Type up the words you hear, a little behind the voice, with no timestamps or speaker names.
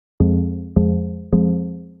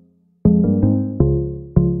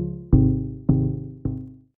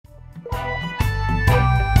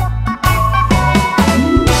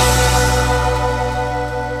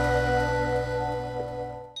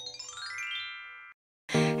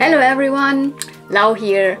Hello everyone, Lau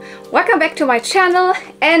here. Welcome back to my channel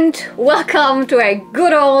and welcome to a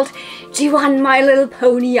good old G1 My Little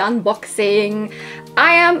Pony unboxing.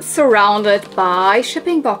 I am surrounded by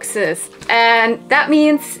shipping boxes and that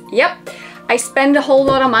means, yep, I spend a whole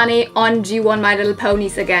lot of money on G1 My Little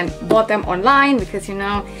Ponies again. Bought them online because, you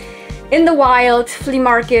know, in the wild, flea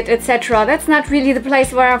market, etc. That's not really the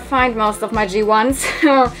place where I find most of my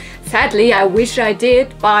G1s. Sadly, I wish I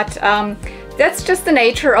did, but that's just the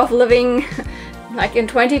nature of living like in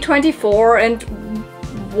 2024 and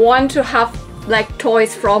want to have like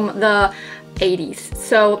toys from the 80s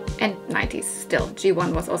and 90s still.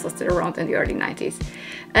 G1 was also still around in the early 90s.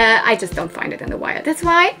 I just don't find it in the wild. That's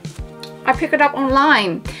why I pick it up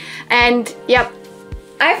online. And yep,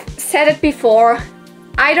 I've said it before,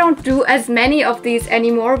 I don't do as many of these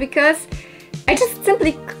anymore because I just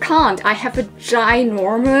simply can't. I have a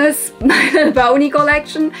ginormous My Little Pony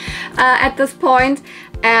collection at this point,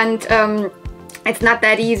 and it's not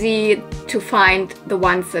that easy to find the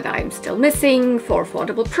ones that I'm still missing for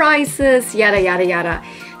affordable prices, yada yada yada.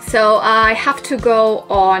 So I have to go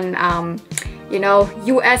on you know,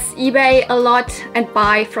 US eBay a lot and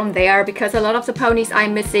buy from there, because a lot of the ponies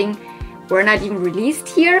I'm missing were not even released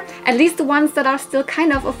here, at least the ones that are still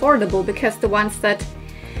kind of affordable, because the ones that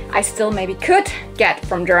I still maybe could get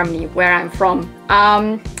from Germany, where I'm from,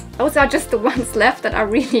 those are just the ones left that are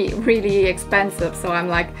really expensive. So I'm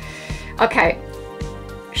like, okay,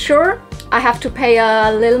 sure, I have to pay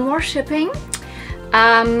a little more shipping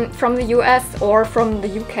from the US or from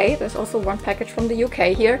the UK. There's also one package from the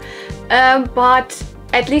UK here, but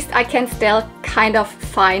at least I can still kind of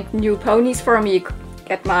find new ponies for me,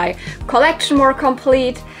 get my collection more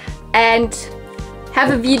complete, and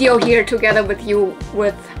have a video here together with you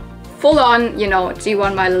with full on, you know,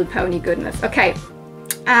 G1 My Little Pony goodness. Okay,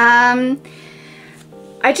 I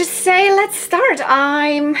just say let's start.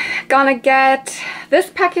 I'm gonna get this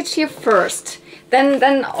package here first.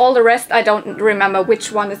 Then all the rest I don't remember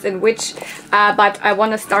which one is in which, but I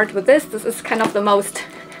want to start with this. This is kind of the most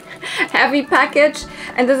heavy package,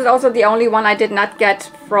 and this is also the only one I did not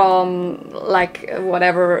get from like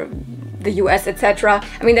whatever, the US, etc.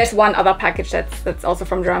 I mean, there's one other package that's also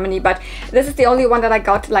from Germany, but this is the only one that I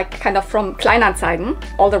got like kind of from Kleinanzeigen.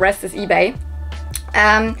 All the rest is eBay.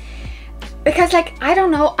 Because like, I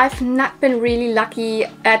don't know, I've not been really lucky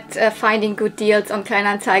at finding good deals on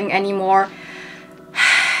Kleinanzeigen anymore.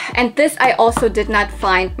 And this I also did not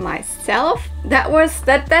find myself.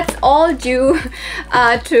 That's all due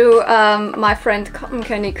to my friend Cotton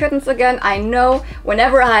Candy Kittens again. I know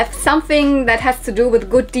whenever I have something that has to do with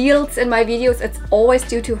good deals in my videos, it's always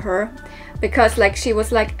due to her. Because like, she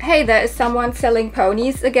was like, hey, there is someone selling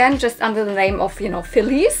ponies again, just under the name of, you know,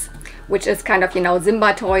 Fillies, which is kind of, you know,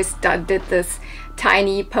 Simba Toys that did this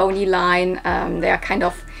tiny pony line. They are kind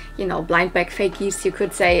of, you know, blind bag fakies, you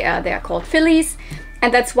could say. They are called Fillies.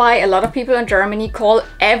 And that's why a lot of people in Germany call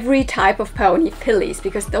every type of pony Fillies,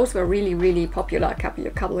 because those were really popular a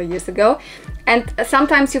couple of years ago. And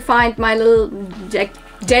sometimes you find my little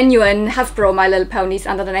genuine Hasbro My Little Ponies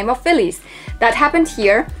under the name of Fillies. That happened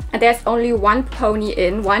here, and there's only one pony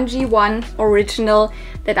in, one G1 original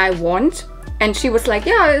that I want. And she was like,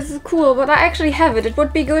 yeah, this is cool, but I actually have it. It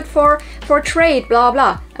would be good for trade, blah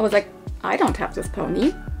blah. I was like, I don't have this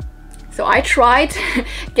pony. So I tried to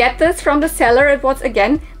get this from the seller. It was,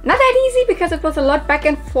 again, not that easy because it was a lot back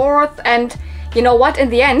and forth. And you know what, in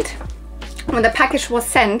the end, when the package was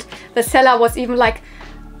sent, the seller was even like,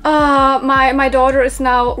 my daughter is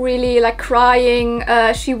now really like crying.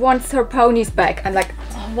 She wants her ponies back. I'm like,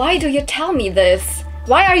 why do you tell me this?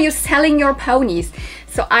 Why are you selling your ponies?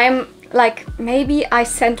 So I'm like, maybe I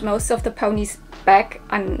sent most of the ponies back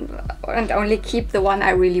and only keep the one I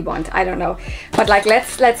really want. I don't know, but like,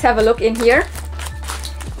 let's have a look in here.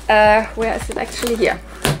 Where is it actually? Here.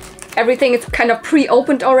 Everything is kind of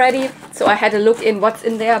pre-opened already, so I had a look in what's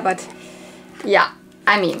in there. But yeah,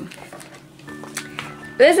 I mean,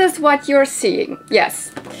 this is what you're seeing.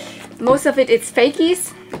 Yes, most of it is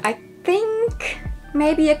fakies. I think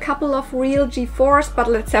maybe a couple of real G4s, but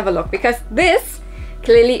let's have a look, because this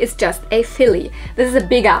clearly is just a filly. This is a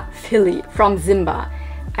bigger filly from Simba.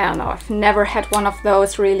 I don't know, I've never had one of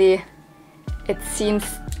those really. It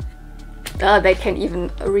seems they can even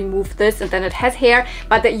remove this, and then it has hair,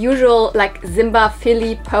 but the usual like Simba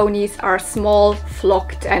filly ponies are small,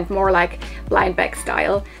 flocked, and more like blind bag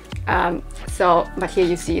style. But here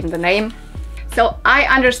you see even the name. So I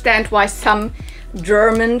understand why some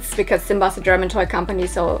Germans, because Simba's a German toy company,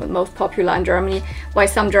 so most popular in Germany, why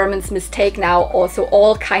some Germans mistake now also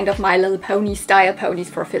all kind of My Little Pony style ponies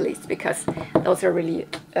for fillies, because those are really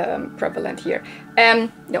prevalent here.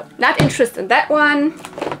 No, not interested in that one.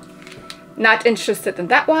 Not interested in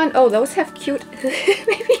that one. Oh, those have cute,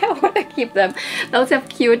 maybe I want to keep them. Those have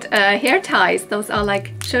cute hair ties. Those are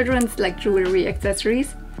like children's like jewelry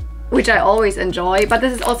accessories, which I always enjoy. But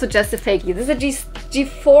this is also just a fakie. This is a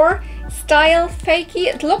G4 style fakie.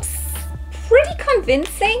 It looks pretty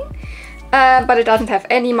convincing, but it doesn't have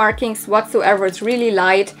any markings whatsoever. It's really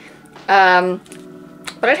light, but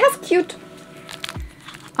it has cute,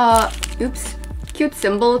 cute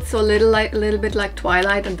symbols. So a little bit like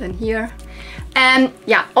Twilight, and then here. And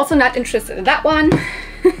yeah, also not interested in that one.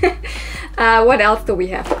 What else do we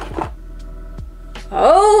have?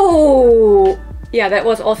 Oh, yeah, that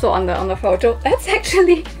was also on the photo. That's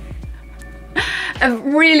actually a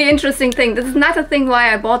really interesting thing. This is not a thing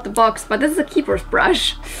why I bought the box, but this is a keeper's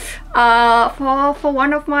brush for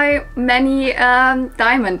one of my many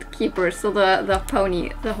diamond keepers. So the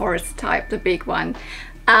pony, the horse type, the big one.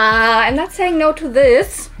 I'm not saying no to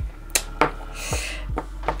this.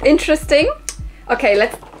 Interesting. Okay,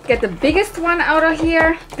 let's get the biggest one out of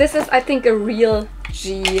here. This is, I think, a real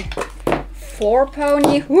G4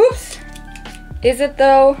 pony. Whoops! Is it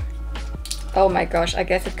though? Oh my gosh, I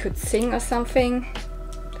guess it could sing or something.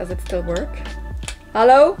 Does it still work?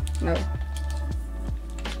 Hello? No.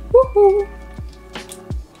 Woohoo!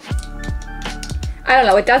 I don't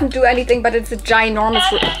know, it doesn't do anything, but it's a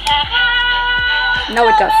ginormous... No,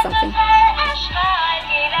 it does something.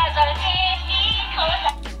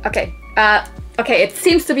 Okay, okay, it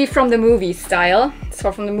seems to be from the movie style.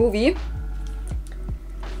 So from the movie.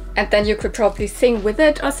 And then you could probably sing with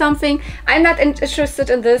it or something. I'm not interested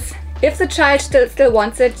in this. If the child still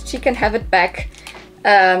wants it, she can have it back.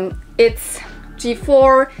 It's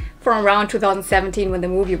G4 from around 2017 when the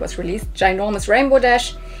movie was released. Ginormous Rainbow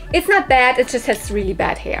Dash. It's not bad, it just has really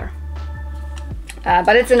bad hair.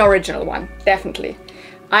 But it's an original one, definitely.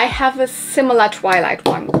 I have a similar Twilight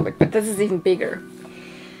one, but this is even bigger.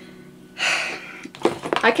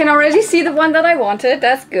 I can already see the one that I wanted.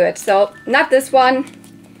 That's good. So not this one.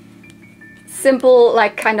 Simple,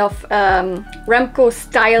 like kind of Remco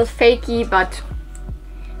style fakie, but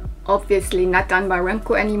obviously not done by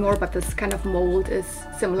Remco anymore. But this kind of mold is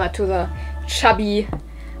similar to the chubby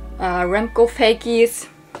Remco fakies.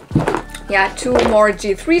 Yeah, two more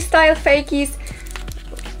G3 style fakies.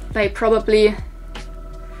 They probably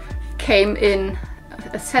came in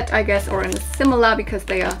a set, I guess, or in a similar, because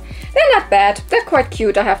they're not bad. They're quite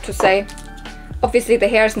cute, I have to say. Obviously the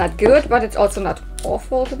hair is not good, but it's also not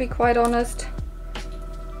awful, to be quite honest.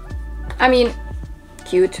 I mean,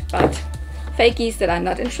 cute, but fakies that I'm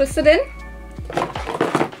not interested in.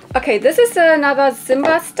 Okay, this is another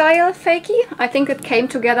Simba style fakie. I think it came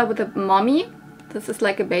together with a mommy. This is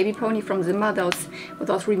like a baby pony from Simba, with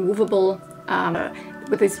those removable,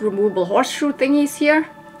 with these removable horseshoe thingies here.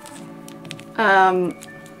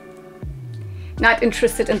 Not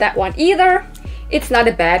interested in that one either. It's not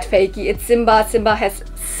a bad fakie. It's Simba. Simba has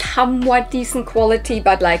somewhat decent quality,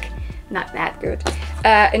 but like not that good.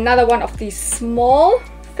 Another one of these small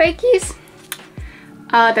fakies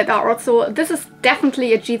that are also, this is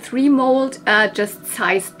definitely a G3 mold, just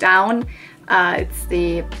sized down. It's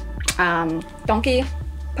the donkey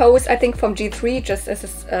pose, I think, from G3, just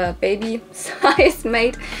as a baby size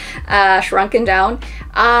made, shrunken down.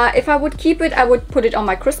 If I would keep it, I would put it on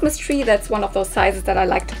my Christmas tree. That's one of those sizes that I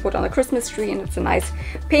like to put on the Christmas tree, and it's a nice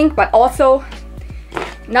pink, but also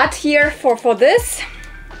not here for this.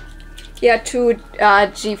 Yeah, two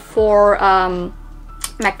G4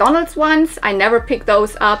 McDonald's ones. I never pick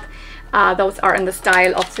those up. Those are in the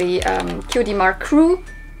style of the Cutie Mark Crew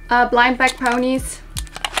blind bag ponies,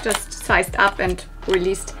 just sized up and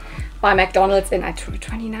released by McDonald's in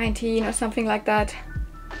 2019 or something like that.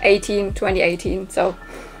 2018, so,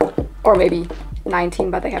 or maybe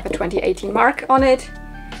 19, but they have a 2018 mark on it.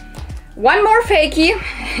 One more fakie.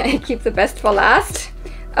 I keep the best for last.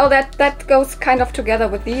 Oh, that goes kind of together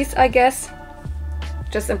with these, I guess.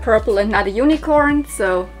 Just in purple and not a unicorn.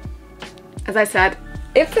 So, as I said,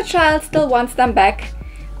 if the child still wants them back,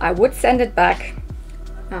 I would send it back.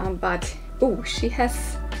 But, oh, she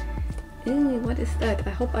has... Ew, what is that?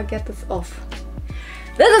 I hope I get this off.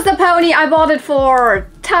 This is the pony I bought it for.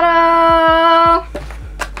 Ta-da!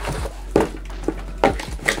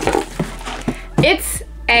 It's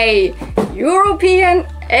a European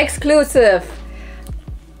exclusive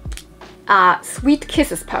Sweet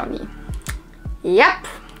Kisses pony. Yep.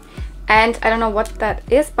 And I don't know what that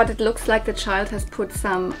is, but it looks like the child has put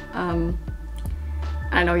some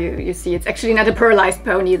I know you see it's actually not a pearlized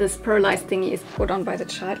pony. This pearlized thingy is put on by the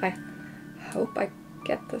child. I hope I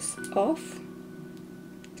get this off.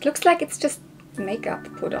 It looks like it's just makeup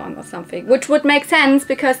put on or something, which would make sense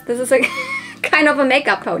because this is a kind of a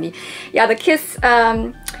makeup pony. Yeah, the kiss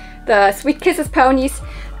The Sweet Kisses ponies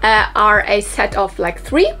are a set of like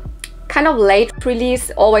 3, kind of late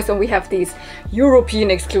release. Always when we have these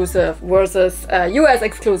European exclusive versus US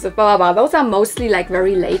exclusive, blah, blah, blah. Those are mostly like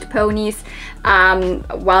very late ponies.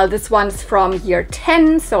 While this one's from year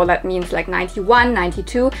 10, so that means like 91,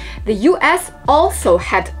 92. The US also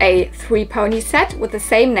had a 3 pony set with the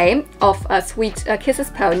same name of Sweet Kisses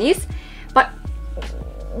ponies, but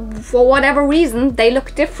for whatever reason they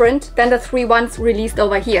look different than the 3 ones released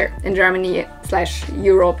over here in Germany /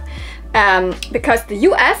 Europe. Because the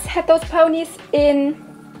US had those ponies in,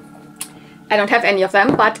 I don't have any of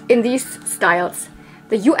them, but in these styles.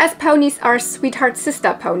 The US ponies are Sweetheart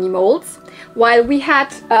Sister pony molds, while we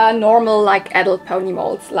had normal like adult pony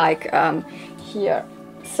molds like here.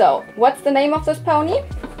 So what's the name of this pony?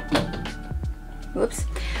 Whoops.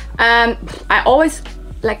 I always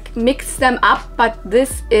like mix them up, but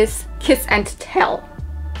this is Kiss and Tell.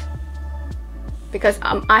 Because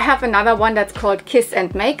I have another one that's called Kiss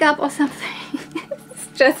and Makeup or something. It's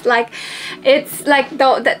just like, it's like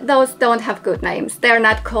those don't have good names. They're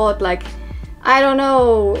not called like, I don't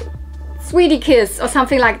know, Sweetie Kiss or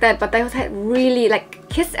something like that, but they had really like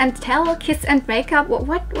Kiss and Tell, Kiss and Makeup.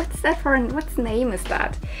 What's that for? What name is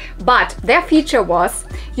that? But their feature was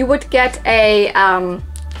you would get a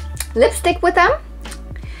lipstick with them,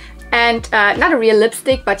 and not a real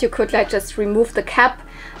lipstick, but you could like just remove the cap,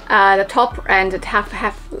 the top, and it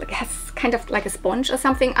has kind of like a sponge or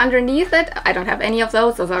something underneath it. I don't have any of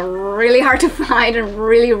those. Those are really hard to find and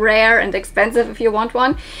really rare and expensive if you want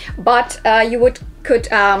one. But you could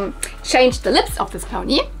change the lips of this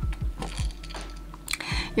pony.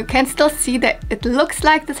 You can still see that it looks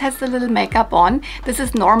like this has a little makeup on. This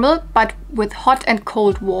is normal, but with hot and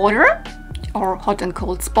cold water or hot and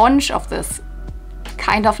cold sponge of this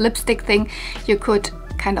kind of lipstick thing, you could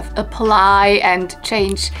kind of apply and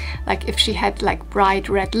change like if she had like bright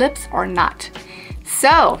red lips or not.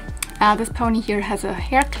 So this pony here has a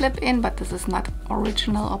hair clip in, but this is not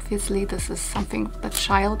original, obviously. This is something the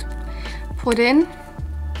child put in.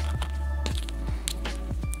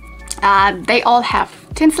 They all have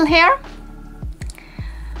tinsel hair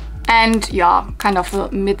and yeah, kind of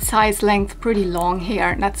a mid-size length, pretty long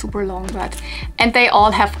hair, not super long, but, and they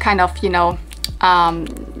all have kind of, you know,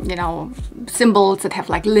 symbols that have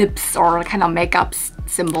like lips or kind of makeup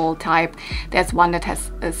symbol type. There's one that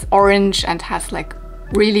is orange and has like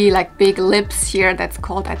really like big lips here. That's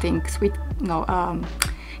called, I think,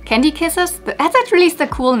 Candy Kisses. That's actually the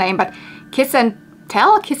cool name, but Kiss and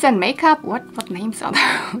Tell, Kiss and Makeup, what names are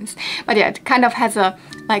those? But yeah, it kind of has a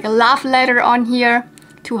like a love letter on here,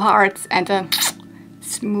 2 hearts and a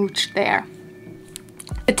smooch there.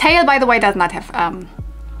 The tail, by the way, does not have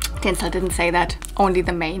tinsel, didn't say that, only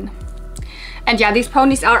the mane. And yeah, these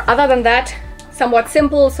ponies are, other than that, somewhat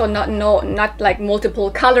simple, so not like multiple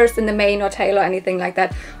colors in the mane or tail or anything like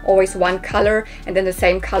that. Always one color, and then the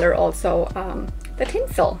same color also the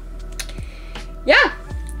tinsel. Yeah.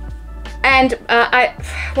 And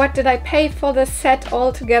what did I pay for the set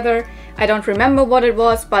altogether? I don't remember what it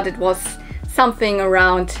was, but it was something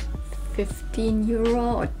around 15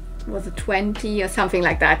 euro, or was it 20 or something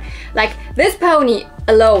like that. Like this pony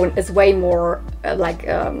alone is way more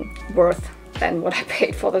worth than what I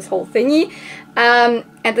paid for this whole thingy. And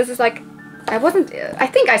this is like, I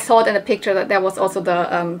think I saw it in a picture that there was also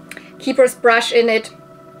the keeper's brush in it,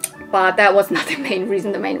 but that was not the main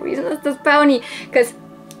reason. The main reason is this pony, because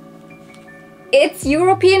it's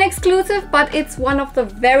European exclusive, but it's one of the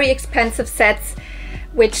very expensive sets,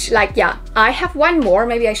 which, like, yeah, I have one more.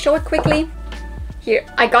 Maybe I show it quickly. Here,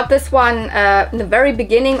 I got this one in the very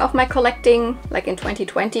beginning of my collecting, like in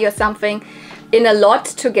 2020 or something, in a lot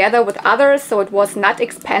together with others, so it was not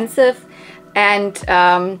expensive. And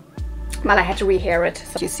well, I had to rehair it.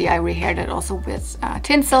 So you see, I rehaired it also with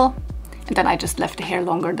tinsel, and then I just left the hair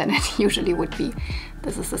longer than it usually would be.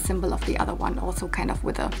 This is the symbol of the other one, also kind of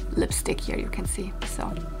with a lipstick here, you can see.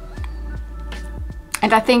 So,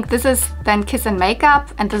 and I think this is then Kiss and Makeup,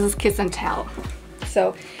 and this is Kiss and Tell.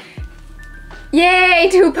 So, yay,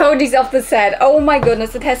 2 ponies of the set. Oh my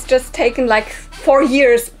goodness, it has just taken like 4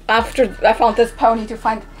 years after I found this pony to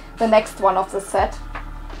find the next one of the set.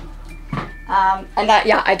 And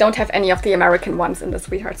yeah, I don't have any of the American ones in the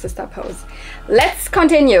Sweetheart Sister pose. Let's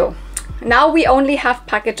continue. Now we only have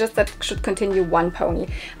packages that should continue 1 pony.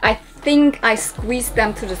 I think I squeezed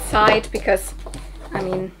them to the side because, I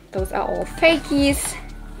mean, those are all fakies.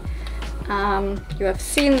 You have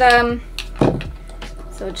seen them.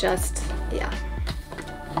 So just, yeah.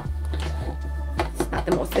 It's not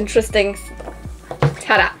the most interesting.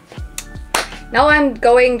 Ta-da! Now I'm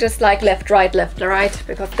going just like left, right,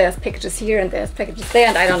 because there's packages here and there's packages there,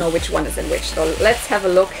 and I don't know which one is in which. So let's have a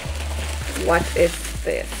look. What is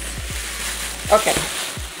this? Okay.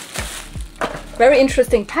 Very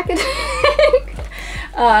interesting packaging.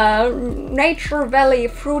 Nature Valley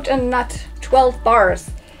fruit and nut, 12 bars.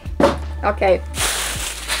 Okay.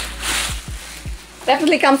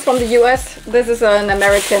 Definitely comes from the US. This is an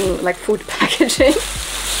American like food packaging.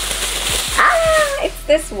 Ah, it's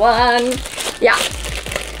this one. Yeah.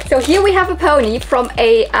 So here we have a pony from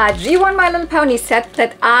a G1 My Little Pony set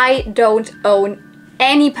that I don't own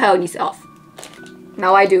any ponies of.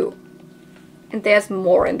 Now I do. And there's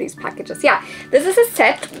more in these packages. Yeah, this is a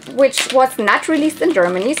set which was not released in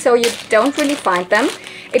Germany, so you don't really find them.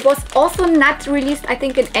 It was also not released, I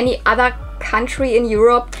think, in any other country in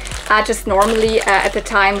Europe, just normally at the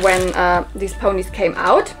time when these ponies came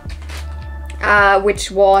out,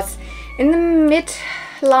 which was in the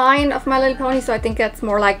mid-line of My Little Pony, so I think that's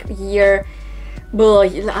more like year... Well,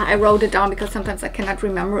 I wrote it down because sometimes I cannot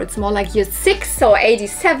remember. It's more like year 6, so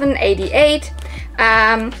 87, 88.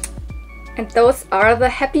 And those are the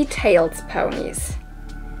Happy Tails ponies.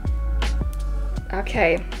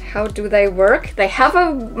 Okay, how do they work? They have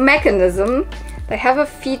a mechanism, they have a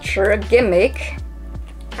feature, a gimmick.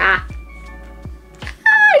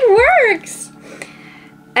 It works!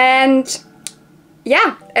 And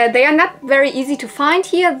yeah, they are not very easy to find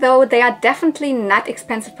here, though they are definitely not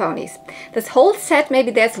expensive ponies. This whole set,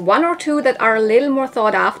 maybe there's one or two that are a little more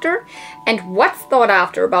thought after. And what's thought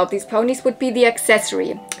after about these ponies would be the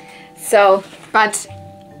accessory. So,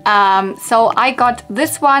 so I got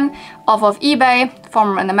this one off of eBay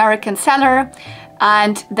from an American seller,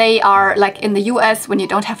 and they are like in the US, when you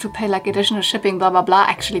don't have to pay like additional shipping, blah blah blah,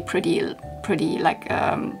 actually pretty like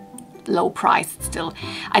low priced still.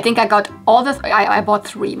 I think I got all this, I bought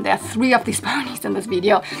 3. There are 3 of these ponies in this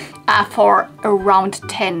video for around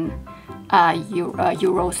 10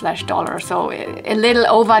 euro/dollar, so a little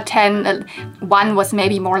over 10. One was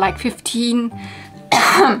maybe more like 15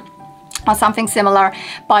 or something similar,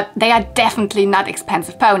 but they are definitely not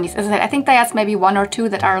expensive ponies. As I said, I think there's maybe 1 or 2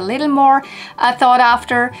 that are a little more thought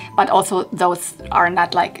after, but also those are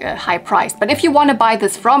not like high priced. But if you want to buy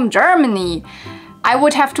this from Germany, I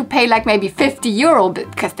would have to pay like maybe 50 euro,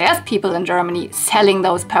 because there's people in Germany selling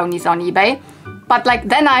those ponies on eBay. But like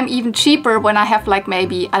then I'm even cheaper when I have like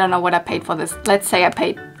maybe, I don't know what I paid for this. Let's say I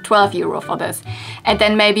paid 12 euro for this, and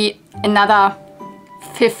then maybe another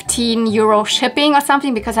 15 euro shipping or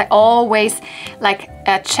something, because I always like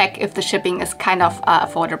check if the shipping is kind of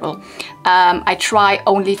affordable. I try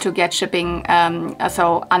only to get shipping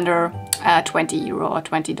so under 20 euro or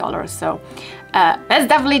 $20. So that's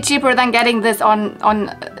definitely cheaper than getting this on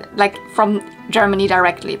like from Germany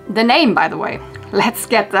directly. The name, by the way, let's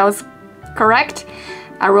get those correct.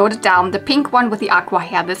 I wrote it down. The pink one with the aqua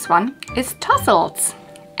hair, this one, is Tussles,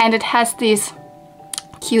 and it has these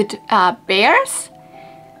cute bears.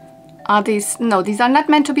 Are these? No, these are not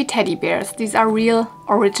meant to be teddy bears. These are real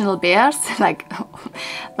original bears, like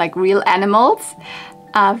real animals.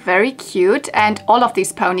 Very cute. And all of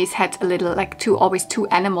these ponies had a little, like always two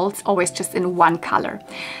animals, always just in one color.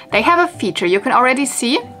 They have a feature, you can already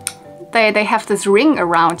see. They have this ring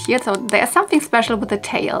around here, so there's something special with the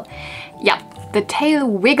tail. Yeah, the tail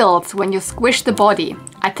wiggles when you squish the body.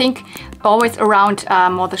 I think always around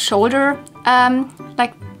more the shoulder,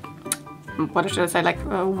 like, what should I say, like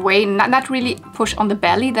way, not really push on the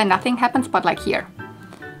belly, then nothing happens, but like here.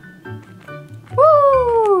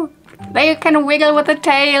 Woo! They can wiggle with the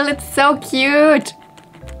tail, it's so cute.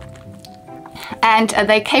 And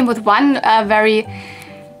they came with one very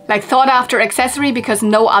like thought after accessory, because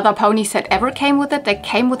no other pony set ever came with it. They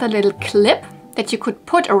came with a little clip that you could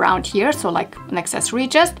put around here, so like an accessory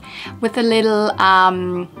just, with a little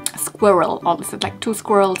squirrel, or is it like two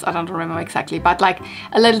squirrels? I don't remember exactly, but like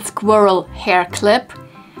a little squirrel hair clip.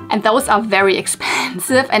 And those are very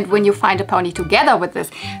expensive, and when you find a pony together with this,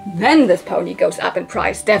 then this pony goes up in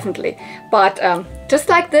price, definitely. But just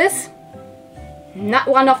like this, not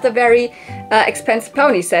one of the very expensive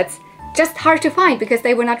pony sets, just hard to find because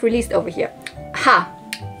they were not released over here. Ha!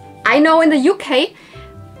 I know in the UK,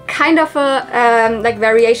 kind of like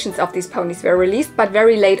variations of these ponies were released, but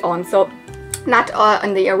very late on. So not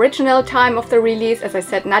in the original time of the release, as I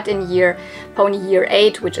said, not in pony year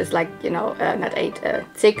 8, which is like, you know, not 8,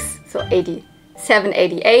 6, so 87,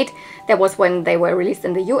 88. That was when they were released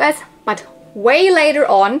in the US, but way later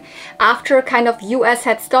on, after kind of US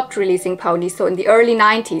had stopped releasing ponies, so in the early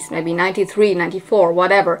 90s, maybe 93, 94,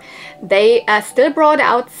 whatever, they still brought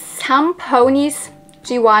out some ponies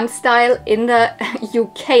G1 style in the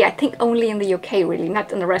UK. I think only in the UK really,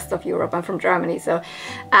 not in the rest of Europe. I'm from Germany, so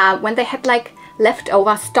when they had like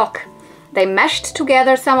leftover stock. They meshed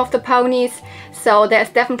together some of the ponies, so there's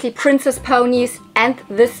definitely princess ponies and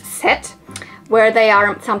this set where they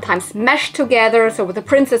are sometimes meshed together, so with the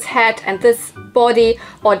princess head and this body,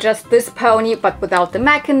 or just this pony but without the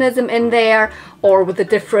mechanism in there, or with a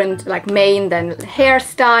different like mane than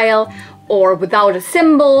hairstyle, or without a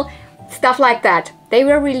symbol, stuff like that. They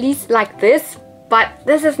were released like this, but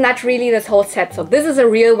this is not really this whole set, so this is a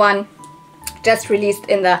real one, just released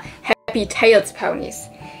in the Happy Tails ponies.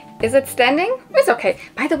 Is it standing? It's okay.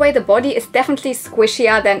 By the way, the body is definitely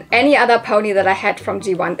squishier than any other pony that I had from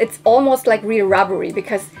G1. It's almost like real rubbery,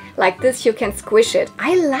 because like this you can squish it.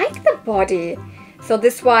 I like the body. So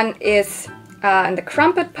this one is in the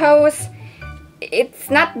crumpet pose.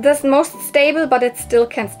 It's not the most stable, but it still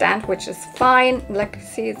can stand, which is fine. Like,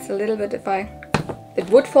 see, it's a little bit, it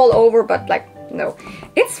would fall over, but like, no.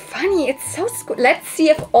 It's funny, it's so let's see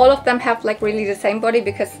if all of them have like really the same body,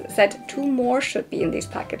 because said 2 more should be in these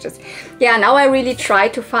packages. Yeah, now I really try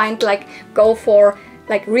to find like, go for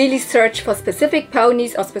like really search for specific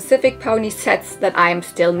ponies or specific pony sets that I'm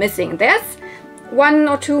still missing. There's 1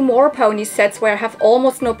 or 2 more pony sets where I have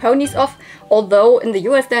almost no ponies of, although in the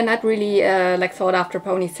US they're not really like sought after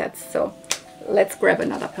pony sets. So let's grab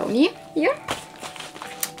another pony here.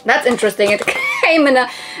 That's interesting. It came in a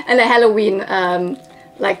Halloween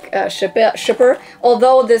shipper,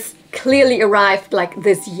 although this clearly arrived like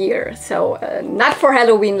this year. So not for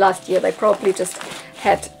Halloween last year. They probably just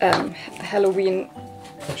had Halloween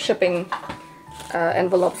shipping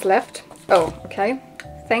envelopes left. Oh, okay.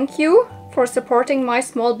 Thank you for supporting my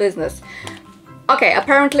small business. Okay,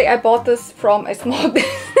 apparently I bought this from a small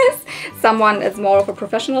business. Someone is more of a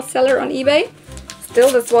professional seller on eBay. Still,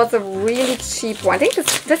 this was a really cheap one. I think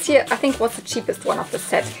this year, I think, was the cheapest one of the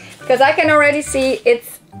set, because I can already see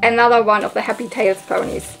it's another one of the Happy Tails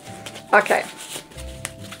ponies. Okay.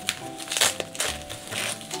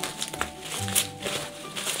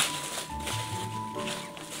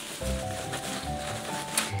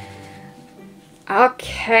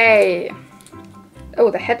 Okay. Oh,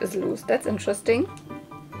 the head is loose. That's interesting.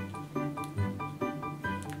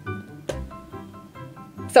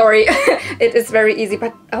 Sorry, it is very easy,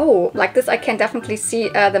 but oh, like this I can definitely see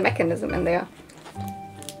the mechanism in there.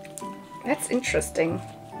 That's interesting.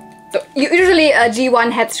 So usually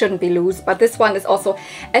G1 heads shouldn't be loose, but this one is also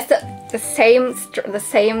as the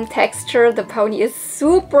same texture. The pony is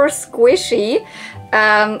super squishy,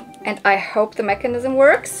 and I hope the mechanism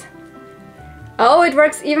works. Oh, it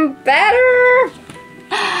works even better!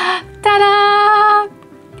 Ta-da!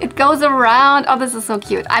 It goes around. Oh, this is so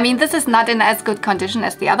cute. I mean, this is not in as good condition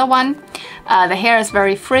as the other one. The hair is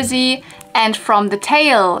very frizzy, and from the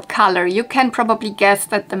tail color, you can probably guess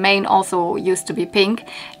that the mane also used to be pink.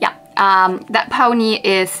 Yeah, that pony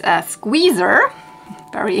is a Squeezer.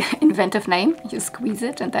 Very inventive name. You squeeze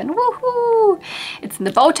it and then woohoo! It's in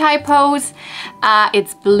the bow tie pose.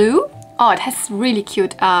 It's blue. Oh, it has really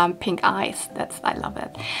cute pink eyes. I love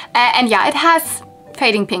it. And yeah, it has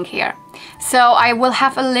fading pink hair. So I will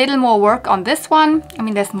have a little more work on this one. I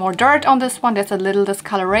mean, there's more dirt on this one. There's a little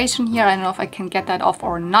discoloration here. I don't know if I can get that off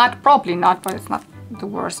or not. Probably not, but it's not the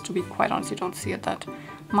worst, to be quite honest. You don't see it that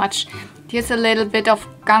much. Here's a little bit of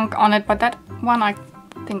gunk on it, but that one I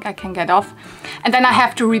think I can get off. And then I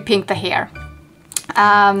have to repink the hair.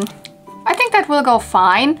 I think that will go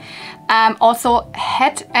fine. Also,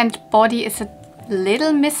 head and body is a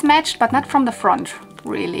little mismatched, but not from the front.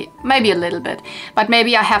 Really, maybe a little bit, but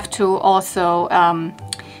maybe I have to also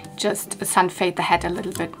just sun fade the head a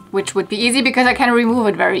little bit, which would be easy because I can remove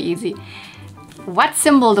it very easy. What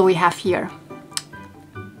symbol do we have here?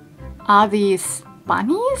 Are these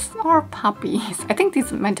bunnies or puppies? I think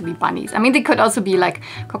these are meant to be bunnies. I mean, they could also be like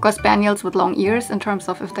Cocker Spaniels with long ears in terms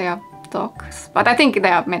of if they are dogs, but I think they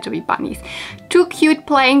are meant to be bunnies. 2 cute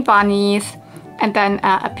playing bunnies, and then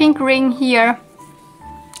a pink ring here,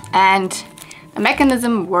 and the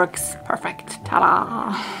mechanism works perfect.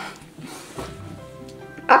 Ta-da!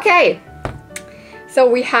 Okay, so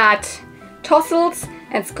we had Tossles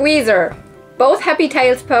and Squeezer, both Happy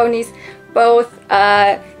Tails ponies, both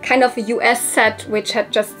kind of a US set which had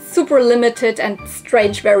just super limited and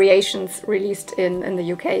strange variations released in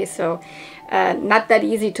the UK. So not that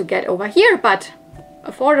easy to get over here, but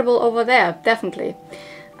affordable over there, definitely.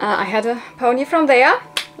 I had a pony from there.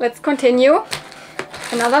 Let's continue.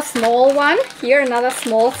 Another small one here, another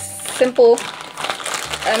small simple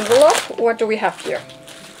envelope. What do we have here?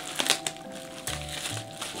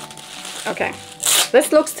 Okay,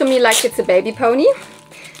 this looks to me like it's a baby pony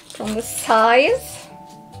from the size.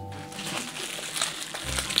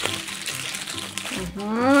 Come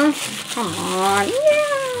on,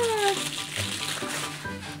 yeah.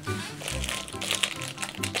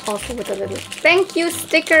 Also with a little thank you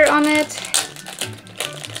sticker on it.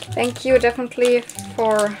 Thank you definitely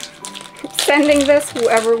for sending this,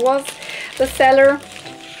 whoever was the seller.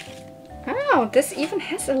 Oh, this even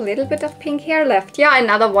has a little bit of pink hair left. Yeah,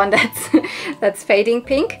 another one that's fading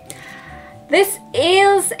pink. This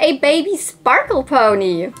is a baby sparkle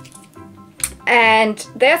pony. And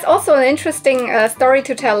there's also an interesting story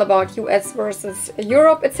to tell about US versus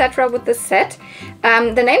Europe, etc. with this set.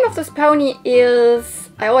 The name of this pony is,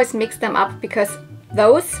 I always mix them up because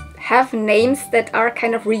those have names that are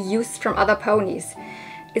kind of reused from other ponies.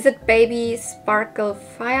 Is it Baby Sparkle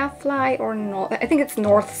Firefly or North? I think it's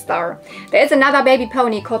North Star. There is another baby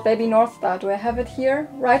pony called Baby North Star. Do I have it here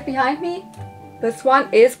right behind me? This one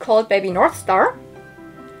is called Baby North Star.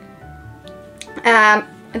 And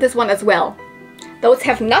this one as well. Those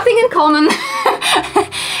have nothing in common.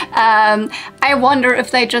 I wonder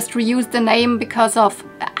if they just reused the name because of,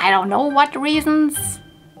 I don't know what reasons.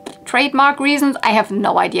 Trademark reasons, I have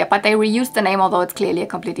no idea, but they reused the name, although it's clearly a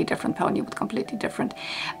completely different pony with completely different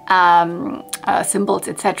symbols,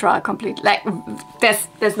 etc. Completely, like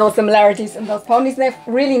there's no similarities in those ponies. They have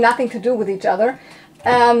really nothing to do with each other.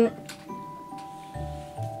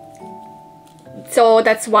 So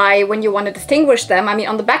that's why when you want to distinguish them, I mean,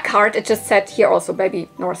 on the back card it just said here also Baby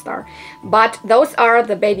North Star, but those are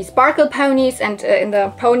the Baby Sparkle ponies. And in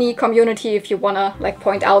the pony community, if you want to like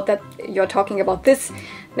point out that you're talking about this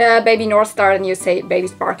Baby North Star, and you say Baby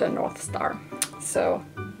Sparkle North Star. So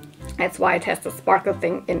that's why it has the sparkle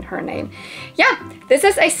thing in her name. Yeah, this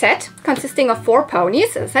is a set consisting of 4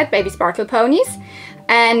 ponies, as I said, Baby Sparkle ponies.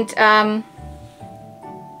 And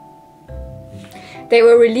they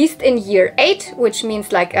were released in year 8, which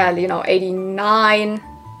means like, you know, 89,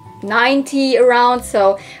 90 around.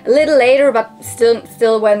 So a little later, but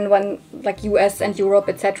still when like US and Europe,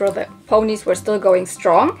 etc., the ponies were still going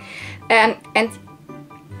strong. And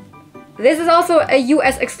this is also a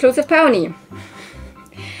US exclusive pony.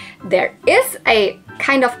 There is a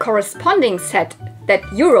kind of corresponding set that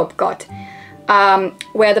Europe got,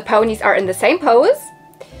 where the ponies are in the same pose,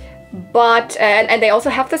 but and they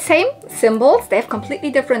also have the same symbols. They have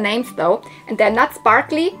completely different names though, and they're not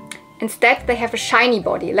sparkly. Instead, they have a shiny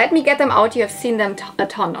body. Let me get them out. You have seen them a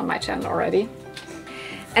ton on my channel already.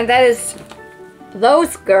 And that is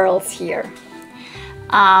those girls here.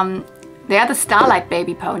 They are the Starlight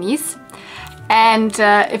baby ponies. And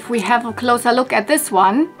if we have a closer look at this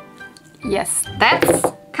one, yes, that's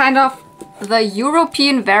kind of the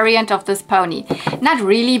European variant of this pony. Not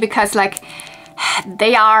really, because like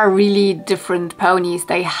they are really different ponies.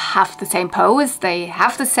 They have the same pose, they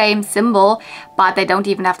have the same symbol, but they don't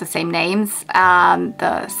even have the same names.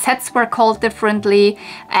 The sets were called differently,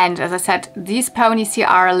 and as I said, these ponies here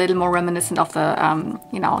are a little more reminiscent of the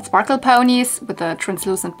you know, sparkle ponies with a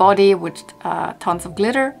translucent body with tons of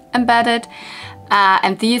glitter embedded,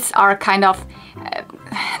 and these are kind of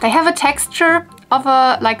they have a texture of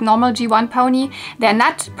a like normal G1 pony. They're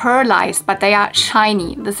not pearlized, but they are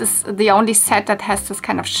shiny. This is the only set that has this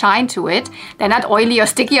kind of shine to it. They're not oily or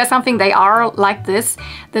sticky or something. They are like this.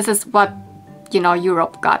 This is what, you know,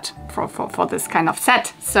 Europe got for this kind of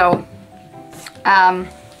set. So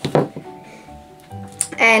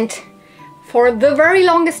and for the very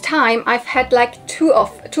longest time I've had like two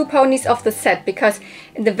ponies of the set, because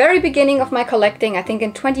in the very beginning of my collecting, I think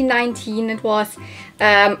in 2019 it was,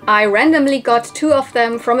 I randomly got 2 of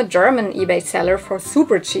them from a German eBay seller for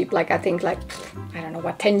super cheap, like I think like, I don't know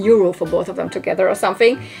what, 10 euro for both of them together or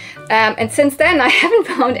something. And since then I haven't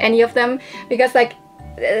found any of them, because like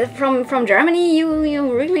from Germany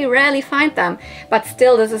you really rarely find them. But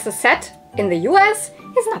still, this is a set in the US.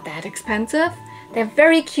 It's not that expensive. They're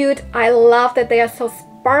very cute. I love that they are so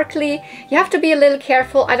sparkly. You have to be a little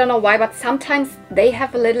careful. I don't know why, but sometimes they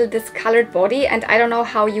have a little discolored body, and I don't know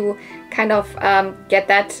how you kind of get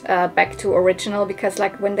that back to original, because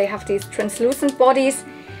like when they have these translucent bodies,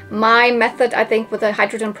 my method, I think, with the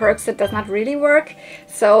hydrogen peroxide does not really work.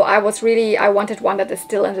 So I wanted one that is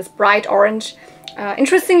still in this bright orange.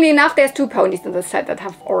 Interestingly enough, there's 2 ponies in the set that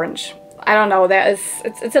have orange. I don't know,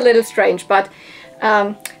 it's a little strange, but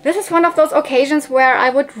this is one of those occasions where I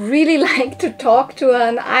would really like to talk to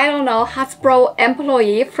an, I don't know, Hasbro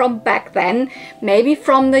employee from back then, maybe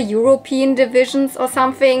from the European divisions or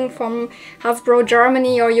something, from Hasbro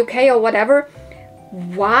Germany or UK or whatever.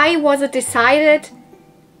 Why was it decided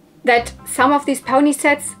that some of these pony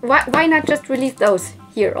sets, why not just release those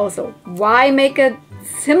here also? Why make a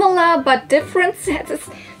similar but different set?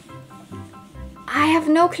 I have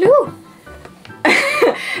no clue.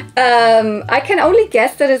 I can only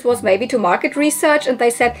guess that it was maybe to market research, and they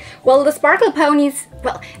said, well, the sparkle ponies,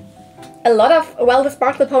 well, a lot of, well, the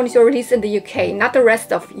sparkle ponies were released in the UK, not the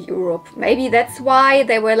rest of Europe. Maybe that's why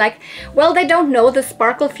they were like, well, they don't know the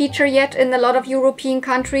sparkle feature yet in a lot of European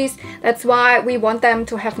countries. That's why we want them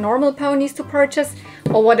to have normal ponies to purchase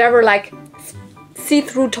or whatever, like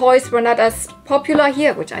see-through toys were not as popular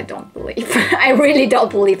here, which I don't believe. I really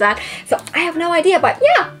don't believe that. So I have no idea, but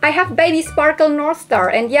yeah, I have baby Sparkle North Star,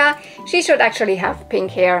 and yeah, she should actually have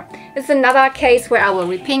pink hair. It's another case where I will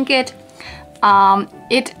repink it.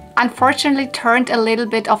 It unfortunately turned a little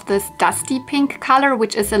bit of this dusty pink color,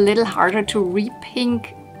 which is a little harder to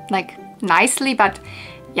repink like nicely, but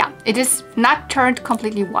yeah, it is not turned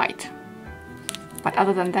completely white. But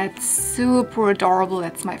other than that, super adorable.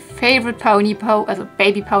 That's my favorite pony pose, as a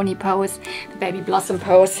baby pony pose, the baby blossom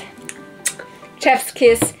pose. Chef's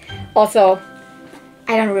kiss. Also,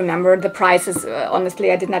 I don't remember the prices.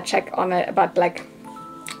 Honestly, I did not check on it, but like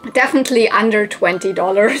definitely under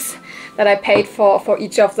 $20 that I paid for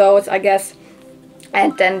each of those, I guess.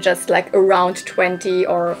 And then just like around 20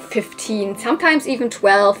 or 15, sometimes even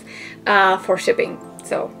 12 for shipping.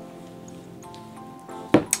 So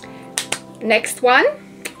next one,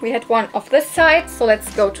 we had one of this side, so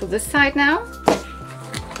let's go to this side now.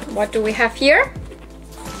 What do we have here?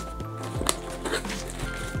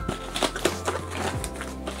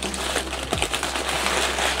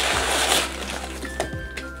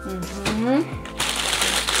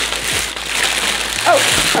 Oh,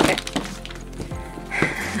 okay.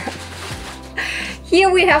 Here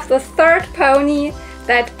we have the third pony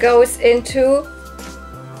that goes into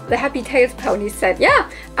the Happy Tails pony set. Yeah,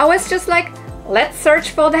 I was just like, let's search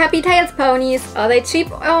for the Happy Tails ponies. Are they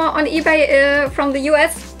cheap on eBay from the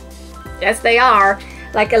US? Yes, they are.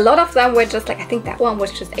 Like a lot of them were just like, I think that one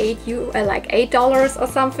was just like $8 or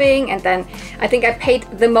something. And then I think I paid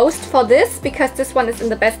the most for this because this one is in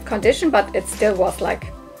the best condition, but it still was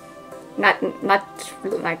like not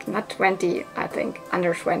 20, I think,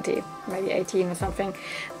 under 20, maybe 18 or something,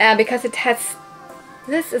 because it has.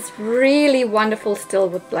 This is really wonderful still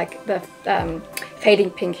with like the fading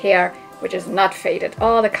pink hair, which is not faded.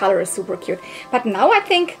 Oh, the color is super cute. But now I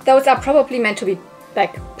think those are probably meant to be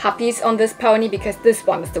like puppies on this pony, because this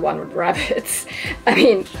one is the one with rabbits. I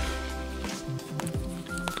mean,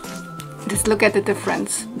 just look at the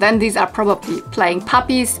difference. Then these are probably playing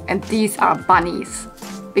puppies and these are bunnies,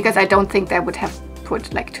 because I don't think they would have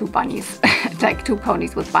put like two bunnies, like two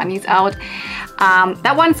ponies with bunnies out.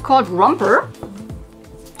 That one's called Romper.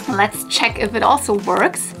 Let's check if it also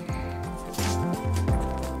works.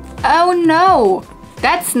 Oh no,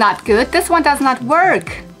 that's not good. This one does not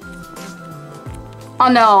work. Oh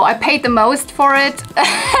no, I paid the most for it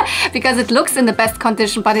because it looks in the best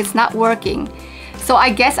condition, but it's not working. So I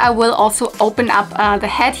guess I will also open up the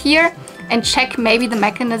head here and check maybe the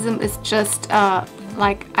mechanism is just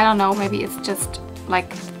like, I don't know, maybe it's just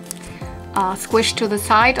like squished to the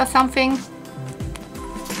side or something.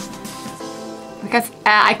 Because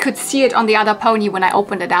I could see it on the other pony when I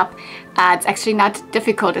opened it up. It's actually not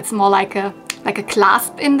difficult. It's more like a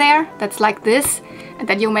clasp in there that's like this, and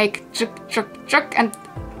then you make juk juk juk, and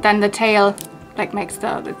then the tail like makes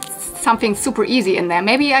something super easy in there.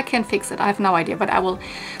 Maybe I can fix it. I have no idea, but I will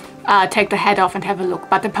take the head off and have a look.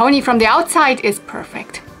 But the pony from the outside is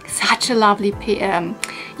perfect. Such a lovely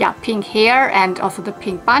pink hair, and also the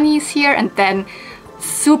pink bunnies here, and then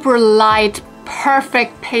super light,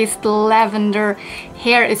 perfect pastel lavender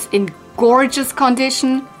hair is in gorgeous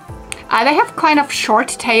condition. They have kind of short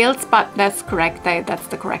tails, but that's correct. That's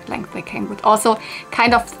the correct length they came with. Also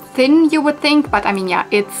kind of thin, you would think, but I mean, yeah,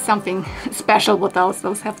 it's something special with those.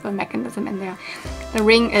 Those have the mechanism in there. The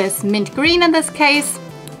ring is mint green in this case.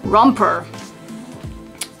 Romper.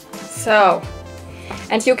 So,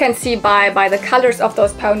 and you can see by the colors of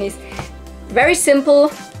those ponies, very simple,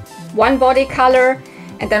 one body color,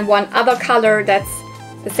 and then one other color that's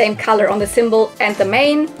the same color on the symbol and the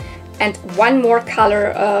mane, and one more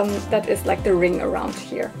color that is like the ring around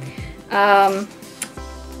here.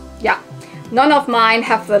 Yeah, none of mine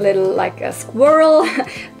have the little like a squirrel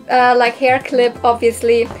like hair clip,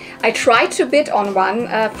 obviously. I tried to bid on one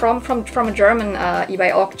from a German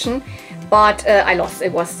eBay auction, but I lost.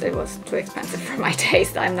 It was too expensive for my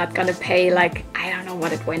taste. I'm not gonna pay like, I don't know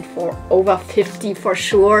what it went for, over 50 for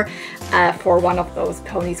sure, for one of those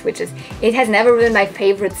ponies, which is, it has never been my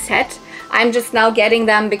favorite set. I'm just now getting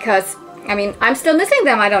them because, I mean, I'm still missing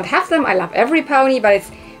them. I don't have them. I love every pony, but it's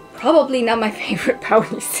probably not my favorite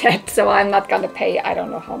pony set, so I'm not gonna pay I don't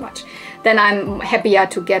know how much. Then I'm happier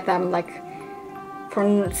to get them like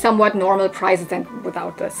for somewhat normal prices than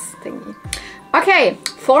without this thingy. Okay,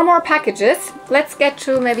 4 more packages. Let's get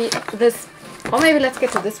to maybe this, or maybe let's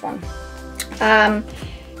get to this one.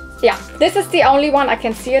 yeah, this is the only one I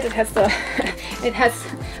can see it. It has the it has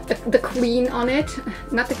the queen on it,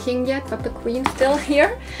 not the king yet, but the queen still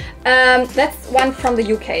here. That's one from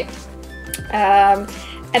the UK.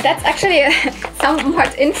 And that's actually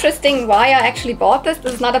somewhat interesting why I actually bought this.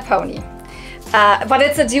 This is not a pony, but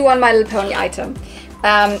it's a Do You Want My Little Pony item.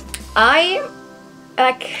 I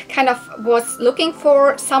kind of was looking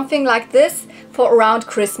for something like this for around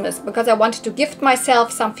Christmas because I wanted to gift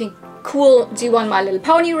myself something cool Do You Want My Little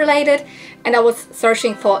Pony related, and I was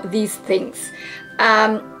searching for these things.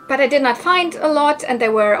 But I did not find a lot, and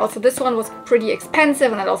there were also, this one was pretty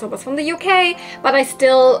expensive, and it also was from the UK, but I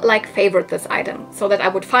still like favored this item so that I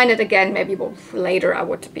would find it again. Maybe later I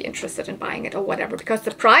would be interested in buying it or whatever, because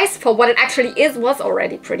the price for what it actually is was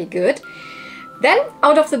already pretty good. Then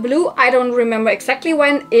out of the blue, I don't remember exactly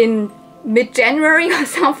when, in mid-January or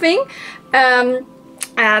something,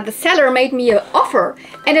 the seller made me an offer,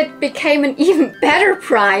 and it became an even better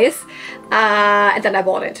price, and then I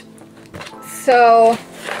bought it. So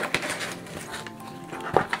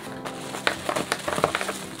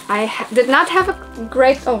I did not have a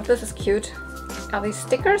great... Oh, this is cute. Are these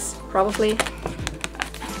stickers? Probably.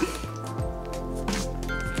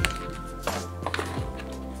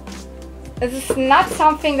 This is not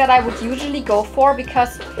something that I would usually go for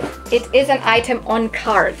because it is an item on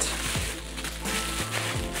card.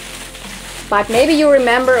 But maybe you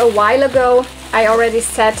remember a while ago I already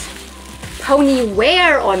said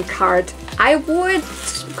ponywear on card I would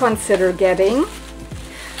consider getting.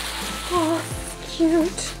 Oh,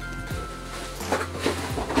 cute.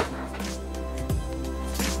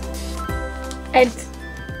 And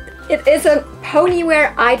it is a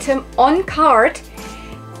ponywear item on card,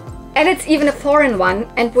 and it's even a foreign one.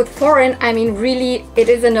 And with foreign, I mean really, it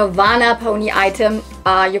is a Nirvana pony item.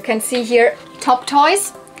 You can see here Top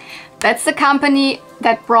Toys. That's the company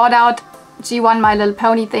that brought out G1 My Little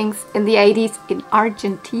Pony things in the 80s in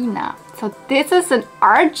Argentina. So this is an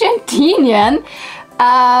Argentinian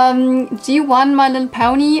G1 My Little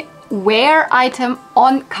Pony wear item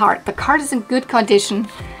on card. The card is in good condition.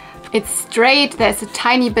 It's straight. There's a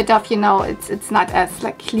tiny bit of, you know, it's not as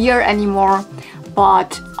like clear anymore.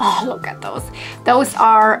 But oh, look at those. Those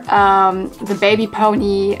are the baby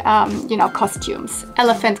pony, you know, costumes.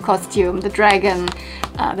 Elephant costume, the dragon,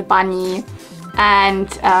 the bunny, and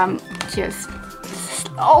just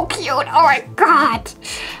so cute. Oh my god.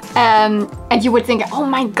 And you would think, oh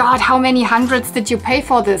my god, how many hundreds did you pay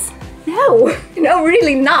for this? No, no,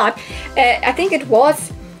 really not. I think it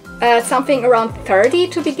was something around 30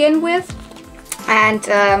 to begin with, and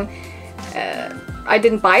I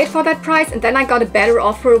didn't buy it for that price, and then I got a better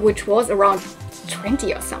offer which was around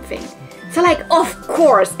 20 or something. So like, of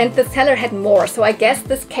course, and the seller had more, so I guess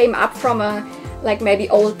this came up from a like maybe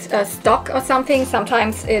old stock or something.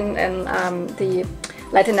 Sometimes in the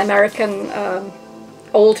Latin American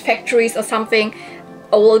old factories or something,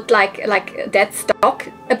 old like dead stock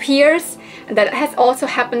appears, and that has also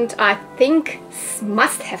happened, I think,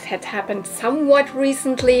 must have had happened somewhat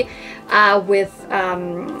recently with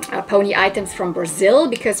pony items from Brazil,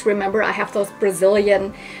 because remember I have those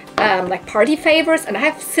Brazilian like party favors, and I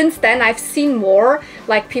have since then I've seen more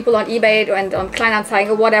like people on eBay and on Kleinanzeigen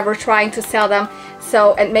or whatever trying to sell them.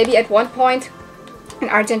 So, and maybe at one point in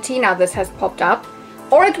Argentina this has popped up,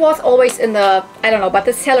 or it was always in the, I don't know, but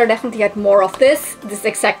the seller definitely had more of this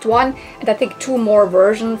exact one, and I think 2 more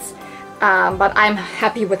versions. But I'm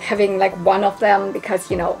happy with having like one of them,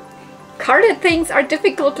 because, you know, carded things are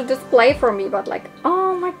difficult to display for me, but like,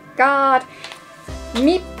 oh my god.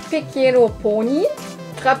 Mi pequeño pony,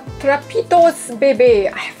 trapitos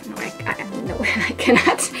bebé. I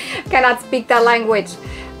cannot speak that language.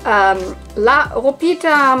 La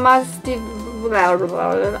ropita más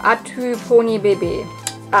a tu pony bebé.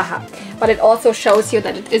 Aha. But it also shows you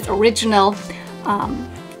that it is original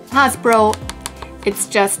Hasbro. It's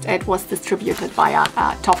just, it was distributed via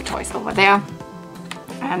Top Toys over there.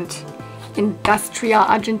 And Industria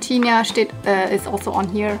Argentina is also on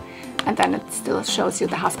here. And then it still shows you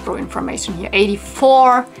the Hasbro information here.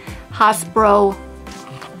 84 Hasbro.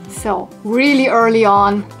 So really early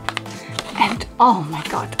on. And oh my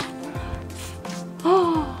god.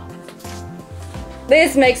 Oh.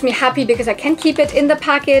 This makes me happy because I can keep it in the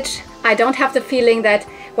package. I don't have the feeling that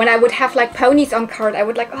when I would have like ponies on card, I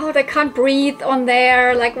would like, oh, they can't breathe on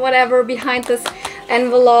there, like whatever, behind this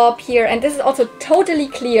envelope here. And this is also totally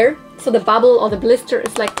clear. So the bubble or the blister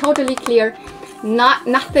is like totally clear.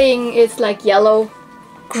 Nothing is like yellow.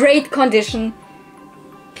 Great condition.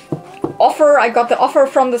 Offer, I got the offer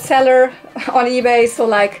from the seller on eBay, so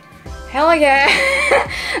like, hell yeah.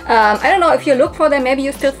 I don't know if you look for them, maybe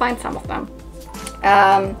you still find some of them.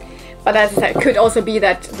 But as I said, it could also be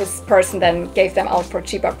that this person then gave them out for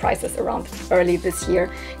cheaper prices around early this year.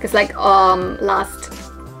 Because like last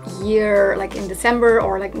year, like in December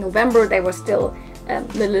or like November, they were still a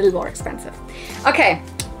little more expensive. Okay,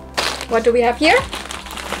 what do we have here?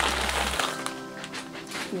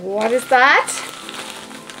 What is that?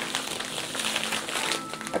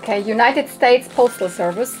 Okay, United States Postal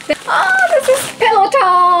Service. Oh, this is Pillow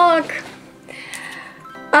Talk!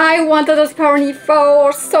 I wanted this pony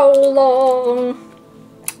for so long.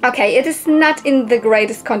 Okay, it is not in the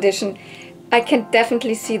greatest condition. I can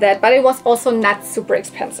definitely see that, but it was also not super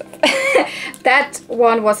expensive. That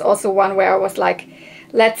one was also one where I was like,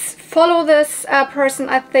 let's follow this person,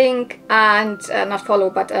 I think, and not follow,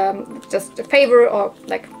 but just a favor or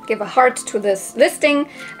like give a heart to this listing.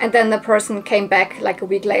 And then the person came back like a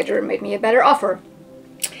week later and made me a better offer.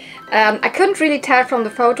 I couldn't really tell from the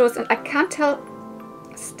photos, and I can't tell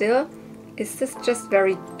still. Is this just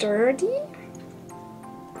very dirty?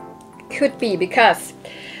 Could be, because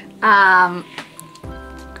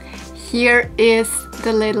here is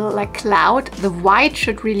the little like cloud. The white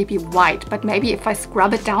should really be white, but maybe if I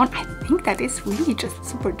scrub it down, I think that is really just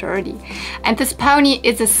super dirty. And this pony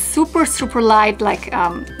is a super light, like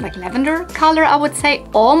lavender color, I would say,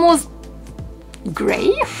 almost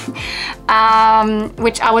gray,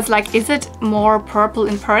 which I was like, is it more purple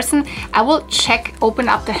in person? I will check, open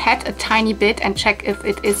up the head a tiny bit and check if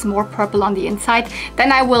it is more purple on the inside.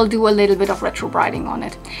 Then I will do a little bit of retro brighting on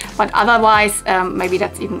it, but otherwise maybe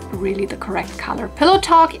that's even really the correct color. Pillow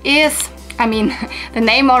Talk is, I mean, the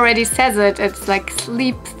name already says it. It's like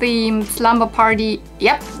sleep themed slumber party.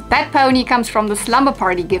 Yep, that pony comes from the slumber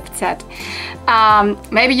party gift set.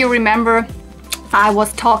 Maybe you remember I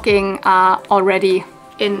was talking already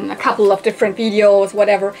in a couple of different videos,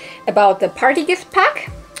 whatever, about the party gift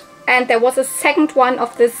pack. And there was a second one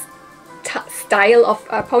of this style of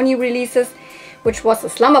pony releases, which was a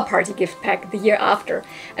slumber party gift pack the year after.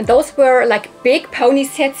 And those were like big pony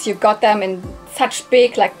sets. You got them in such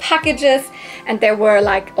big like packages, and there were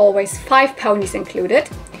like always 5 ponies included,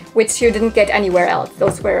 which you didn't get anywhere else.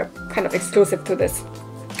 Those were kind of exclusive to this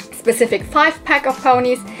specific 5-pack of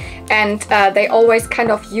ponies. And they always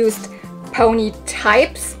kind of used pony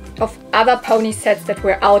types of other pony sets that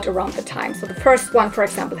were out around the time. So the first one, for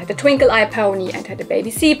example, had a Twinkle Eye pony and had a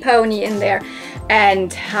Baby C pony in there,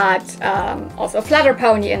 and had also a Flutter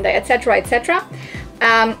pony in there, etc, etc.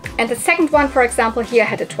 And the second one, for example, here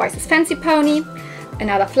had a Twice as Fancy pony,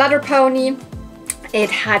 another Flutter pony. It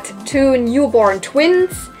had 2 newborn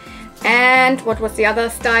twins, and what was the other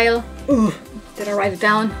style? Ooh, did I write it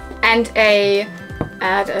down? And a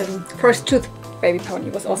First Tooth baby pony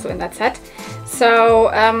was also in that set. So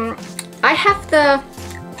I have the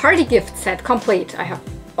party gift set complete. I have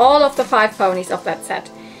all of the 5 ponies of that set.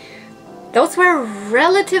 Those were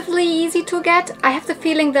relatively easy to get. I have the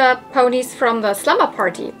feeling the ponies from the Slumber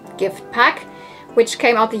Party gift pack, which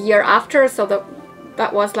came out the year after, so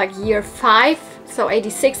that was like year 5, so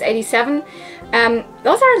 86, 87.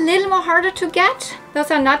 Those are a little more harder to get. Those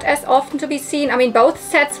are not as often to be seen. I mean, both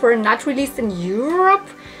sets were not released in Europe.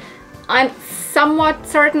 I'm somewhat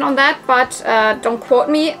certain on that, but don't quote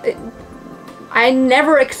me. I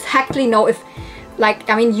never exactly know if, like,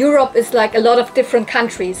 I mean, Europe is like a lot of different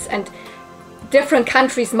countries, and different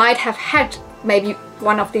countries might have had maybe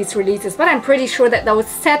one of these releases, but I'm pretty sure that those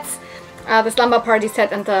sets, the Slumber Party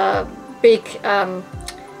set and the big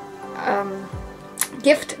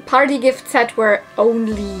party gift set, were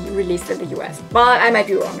only released in the US, but I might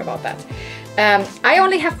be wrong about that. I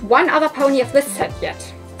only have one other pony of this set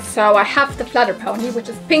yet. So I have the Flutter pony, which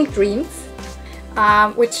is Pink Dreams,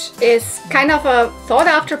 which is kind of a sought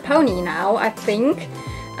after pony now, I think.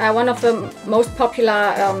 One of the most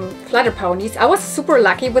popular Flutter ponies. I was super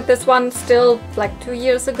lucky with this one still, like 2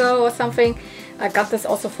 years ago or something. I got this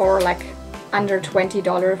also for like under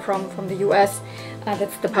 $20 from the US.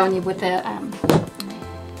 That's the pony with the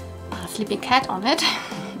sleeping cat on it.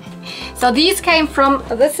 So these came from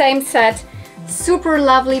the same set. Super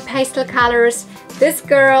lovely pastel colors. This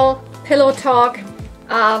girl, Pillow Talk,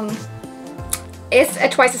 is a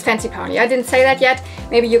Twice as Fancy pony. I didn't say that yet.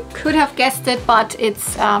 Maybe you could have guessed it, but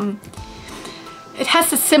it's it has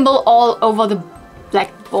the symbol all over the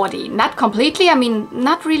black body. Not completely, I mean,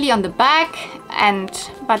 not really on the back,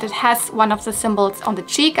 but it has one of the symbols on the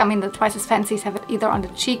cheek. I mean, the Twice as Fancies have it either on the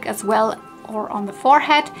cheek as well or on the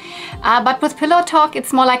forehead. But with Pillow Talk,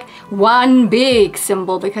 it's more like one big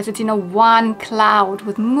symbol, because it's, you know, one cloud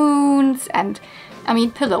with moons and, I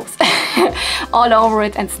mean, pillows all over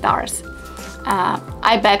it and stars.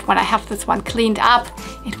 I bet when I have this one cleaned up,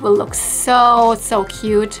 it will look so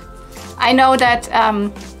cute. I know that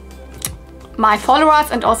my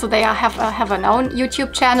followers, and also they have an own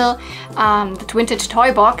YouTube channel, the Vintage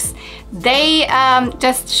Toy Box. They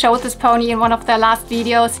just showed this pony in one of their last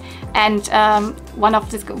videos, and one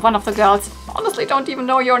of the girls, honestly don't even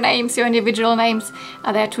know your names, your individual names,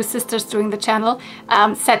 they're two sisters doing the channel,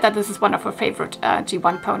 said that this is one of her favorite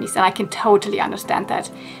G1 ponies, and I can totally understand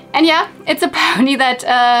that. And yeah, it's a pony that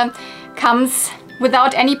comes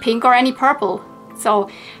without any pink or any purple. So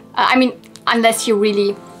I mean, unless you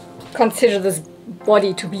really consider this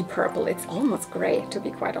body to be purple, it's almost gray, to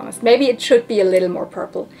be quite honest. Maybe it should be a little more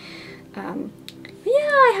purple. Yeah,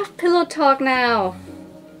 I have pillow talk now.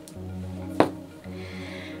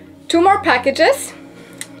 2 more packages.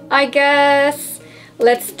 I guess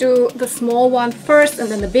let's do the small one first and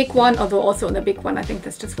then the big one, although also in the big one I think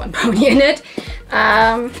there's just one pony in it.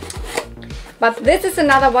 But this is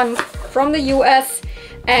another one from the US,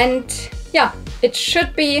 and yeah, it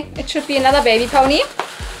should be another baby pony.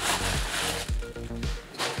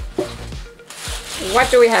 What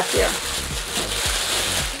do we have here?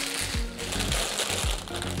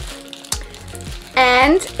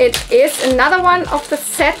 And it is another one of the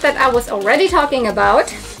set that I was already talking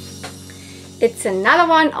about. It's another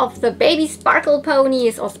one of the baby sparkle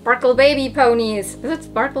ponies, or sparkle baby ponies. Is it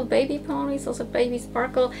sparkle baby ponies or is it baby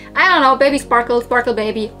sparkle? I don't know, baby sparkle, sparkle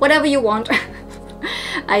baby, whatever you want.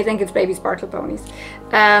 I think it's baby sparkle ponies.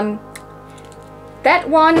 That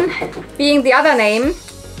one being the other name,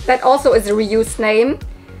 that also is a reused name.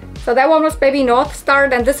 So that one was Baby North Star,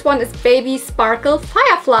 and this one is Baby Sparkle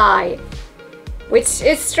Firefly. Which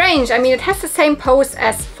is strange. I mean, it has the same pose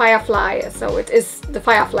as Firefly, so it is the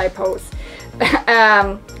Firefly pose.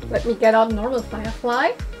 Let me get out normal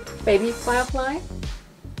Firefly, baby Firefly,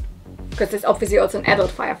 because it's obviously also an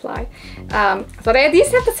adult Firefly. So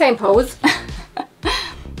these have the same pose.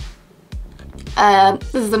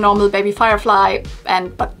 This is the normal baby Firefly,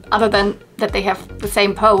 but other than that they have the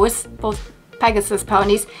same pose, both Pegasus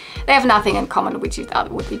ponies, they have nothing in common with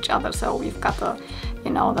each other. So we've got the,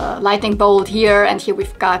 you know, the lightning bolt here, and here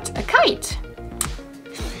we've got a kite.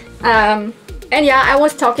 And yeah, I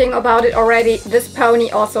was talking about it already. This pony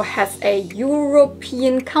also has a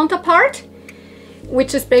European counterpart,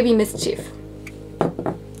 which is Baby Mischief.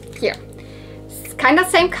 Here. It's kind of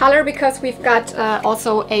same color because we've got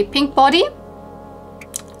also a pink body.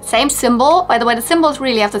 Same symbol. By the way, the symbols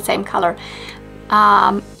really have the same color.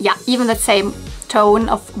 Yeah, even the same tone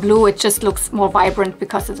of blue, it just looks more vibrant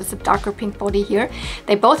because it is a darker pink body here.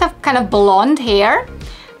 They both have kind of blonde hair,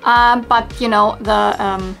 but you know,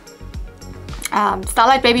 the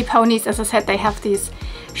Starlight baby ponies, as I said, they have these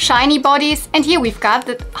shiny bodies, and here we've got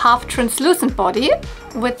the half translucent body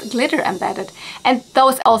with glitter embedded, and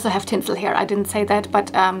those also have tinsel hair. I didn't say that, but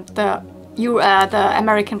the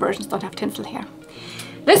American versions don't have tinsel hair.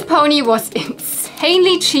 This pony was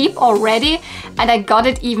insanely cheap already, and I got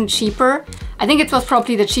it even cheaper. I think it was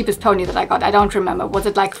probably the cheapest pony that I got. I don't remember. Was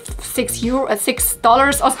it like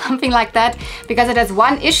 $6 or something like that? Because it has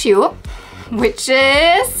one issue, which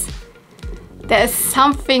is there's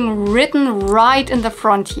something written right in the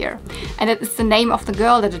front here, and it is the name of the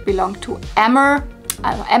girl that it belonged to, Emma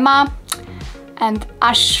and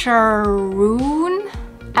Asheroon,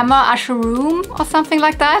 Emma Asheroon or something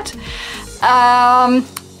like that. I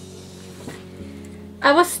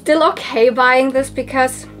was still okay buying this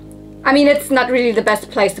because, I mean, it's not really the best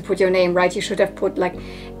place to put your name, right? You should have put like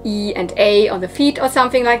E and A on the feet or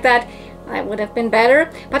something like that. That would have been better.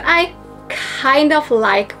 But I kind of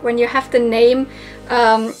like when you have the name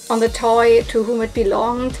on the toy to whom it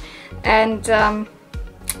belonged. And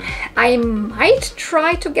I might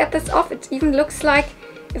try to get this off. It even looks like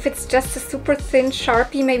if it's just a super thin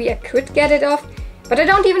Sharpie, maybe I could get it off. But I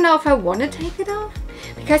don't even know if I want to take it off,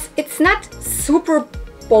 because it's not super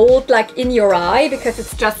bold like in your eye, because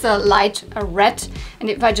it's just a light red, and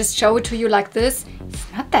if I just show it to you like this,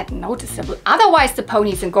 it's not that noticeable. Otherwise the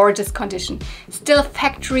pony is in gorgeous condition. Still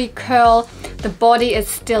factory curl, the body is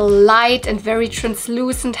still light and very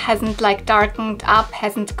translucent, hasn't like darkened up,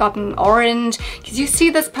 hasn't gotten orange, because you see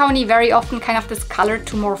this pony very often kind of this color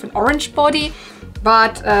to more of an orange body.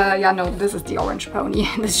 But yeah, no, this is the orange pony.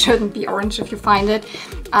 This shouldn't be orange if you find it,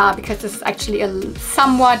 because this is actually a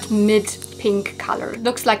somewhat mid-pink color. It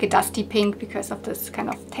looks like a dusty pink because of this kind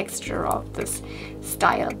of texture of this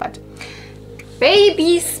style. But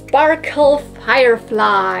Baby Sparkle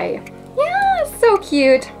Firefly. Yeah, so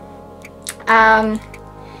cute. I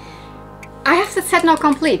have the set now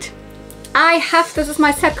complete. This is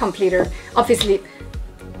my set completer. Obviously,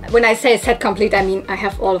 when I say set complete, I mean I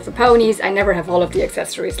have all of the ponies. I never have all of the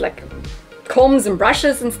accessories, like combs and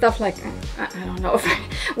brushes and stuff like, I don't know if I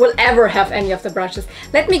will ever have any of the brushes.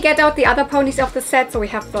 Let me get out the other ponies of the set so we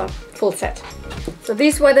have the full set. So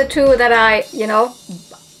these were the two that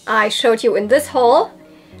I showed you in this haul.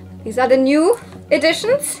 These are the new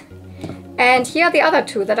editions. And here are the other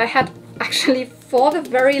two that I had actually for the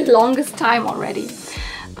very longest time already.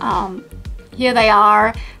 Here they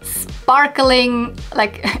are, sparkling,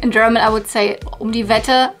 like in German I would say die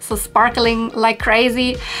Wette, so sparkling like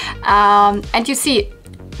crazy. And you see,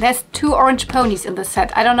 there's 2 orange ponies in the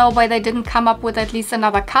set. I don't know why they didn't come up with at least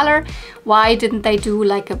another color. Why didn't they do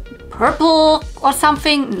like a purple or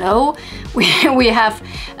something? No, we have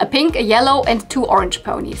a pink, a yellow and 2 orange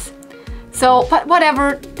ponies. So, but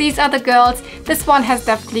whatever, these are the girls. This one has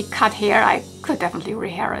definitely cut hair. I could definitely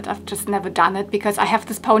rehair it. I've just never done it because I have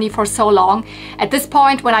this pony for so long. At this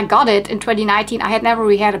point, when I got it in 2019, I had never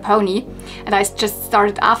rehaired a pony. And I just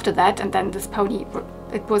started after that. And then this pony,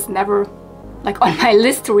 it was never like on my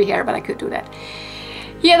list to rehair, but I could do that.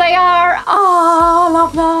 Here they are. Oh, I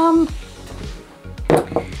love them.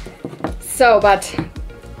 So, but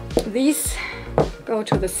these go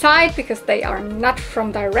to the side because they are not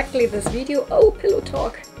from directly this video. Oh, pillow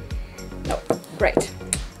talk. No, great.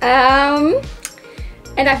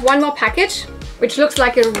 And I have one more package, which looks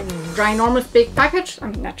like a ginormous big package. I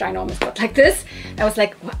mean, not ginormous, but like this. I was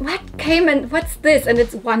like, what came and what's this? And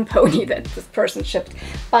it's one pony that this person shipped.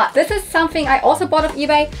 But this is something I also bought off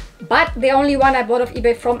eBay, but the only one I bought off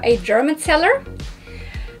eBay from a German seller.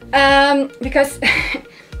 Because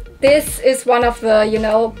this is one of the, you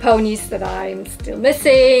know, ponies that I'm still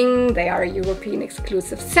missing. They are a European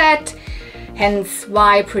exclusive set, hence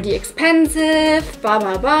why pretty expensive, blah,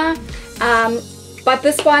 blah, blah. But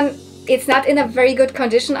this one, it's not in a very good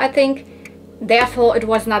condition, I think. Therefore, it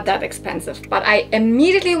was not that expensive. But I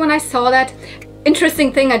immediately, when I saw that,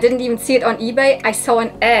 interesting thing, I didn't even see it on eBay. I saw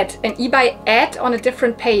an eBay ad on a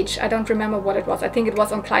different page. I don't remember what it was. I think it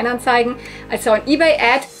was on Kleinanzeigen. I saw an eBay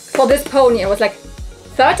ad for this pony. It was like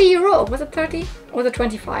 30 euro. Was it 30? Or was it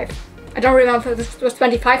 25? I don't remember if this was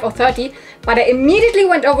 25 or 30. But I immediately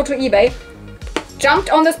went over to eBay,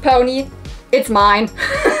 jumped on this pony. It's mine.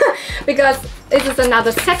 Because this is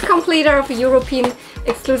another set completer of a European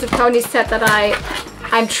exclusive pony set that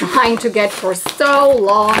I'm trying to get for so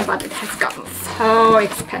long, but it has gotten so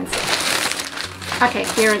expensive. Okay,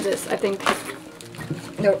 here it is. I think.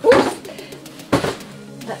 No, oops.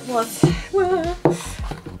 That was.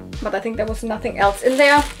 But I think there was nothing else in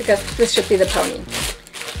there because this should be the pony.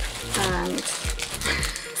 And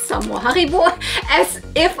some more Haribo, as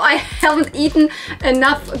if I haven't eaten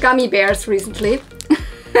enough gummy bears recently.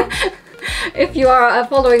 If you are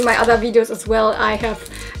following my other videos as well, I have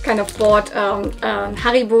kind of bought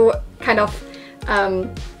Haribo kind of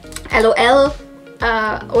LOL,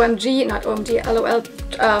 OMG, not OMG, LOL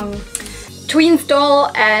Tweens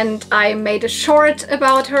doll, and I made a short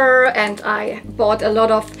about her, and I bought a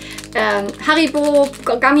lot of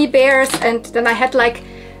Haribo gummy bears, and then I had like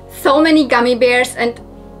so many gummy bears, and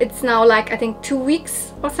it's now like I think 2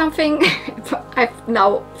 weeks or something. I've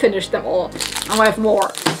now finished them all. I have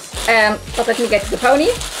more. But let me get to the pony.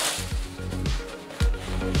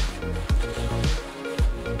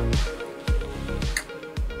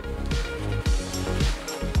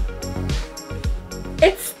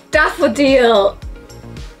 It's Daffodil.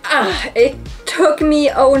 It took me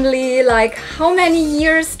only like how many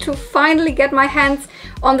years to finally get my hands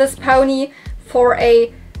on this pony for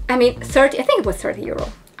a, I mean 30, I think it was 30 euro.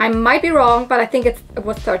 I might be wrong, but I think it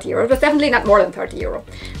was 30 euro. It was definitely not more than 30 euro.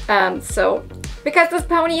 So, because this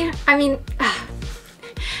pony, I mean,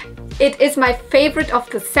 it is my favorite of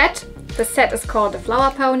the set. The set is called the Flower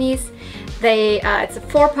Ponies. It's a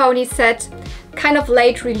 4-pony set, kind of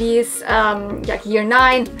late release, like year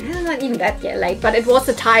 9, not even that year late, but it was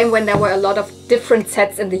a time when there were a lot of different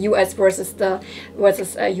sets in the US versus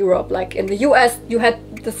Europe. Like in the US, you had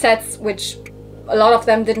the sets which a lot of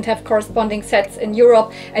them didn't have corresponding sets in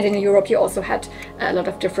Europe, and in Europe you also had a lot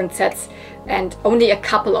of different sets, and only a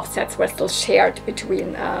couple of sets were still shared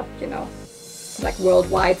between, you know, like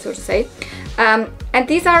worldwide, so to say. And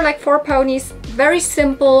these are like 4 ponies, very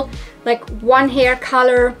simple, like 1 hair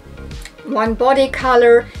color, 1 body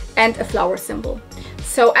color, and a flower symbol.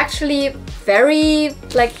 So actually very,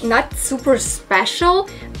 like, not super special,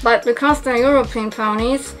 but because they're European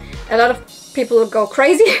ponies, a lot of people go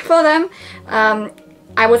crazy for them.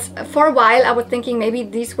 For a while I was thinking maybe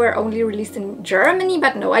these were only released in Germany,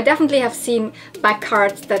 but no, I definitely have seen back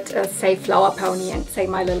cards that say Flower Pony and say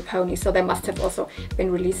My Little Pony, so they must have also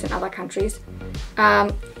been released in other countries.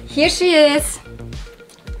 Here she is,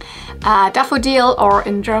 Daffodil, or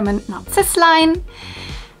in German Narzisslein,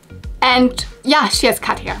 and yeah, she has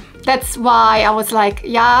cut hair. that's why I was like,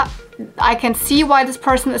 yeah, I can see why this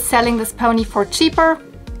person is selling this pony for cheaper,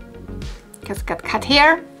 because it's got cut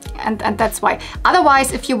hair, and that's why.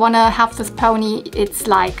 Otherwise, if you want to have this pony, it's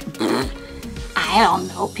like, I don't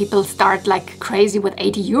know, people start like crazy with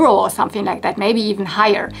 80 euro or something like that, maybe even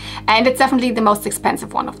higher. And it's definitely the most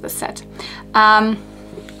expensive one of the set.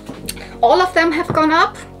 All of them have gone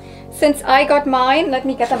up since I got mine. Let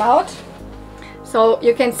me get them out. So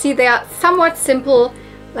you can see they are somewhat simple.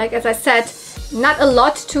 Like, as I said, not a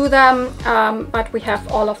lot to them, but we have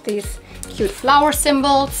all of these cute flower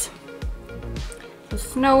symbols. The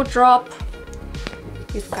snowdrop.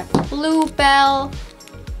 We've got bluebell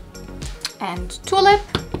and tulip.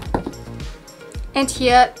 And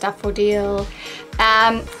here, daffodil.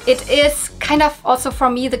 It is kind of also for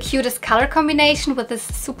me the cutest color combination with this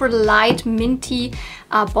super light minty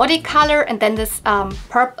body color, and then this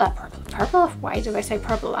purple? Why do I say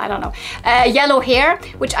purple? I don't know. Yellow hair,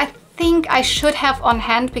 which I think I should have on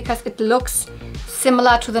hand because it looks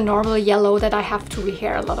similar to the normal yellow that I have to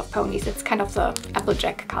rehair a lot of ponies. It's kind of the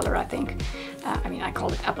applejack color, I think. I mean, I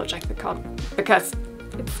call it applejack because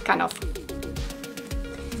it's kind of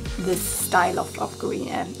this style of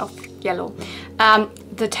green, of yellow.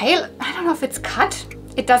 The tail, I don't know if it's cut.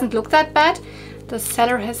 It doesn't look that bad. The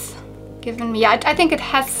seller has given me, I think it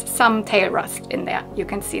has some tail rust in there. You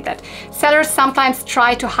can see that. Sellers sometimes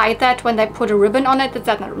try to hide that when they put a ribbon on it. It's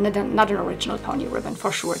not an original pony ribbon,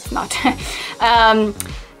 for sure it's not.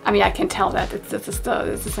 I mean, I can tell that this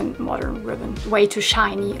is a modern ribbon. Way too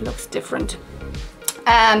shiny, it looks different.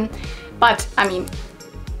 But I mean,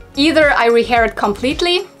 either I rehair it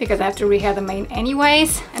completely, because I have to rehair the mane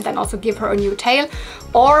anyways, and then also give her a new tail,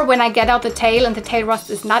 or when I get out the tail and the tail rust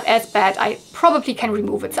is not as bad, I probably can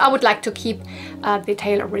remove it. So I would like to keep the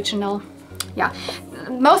tail original. Yeah,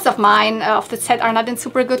 most of mine of the set are not in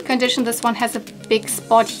super good condition. This one has a big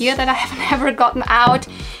spot here that I haven't ever gotten out,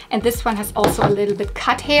 and this one has also a little bit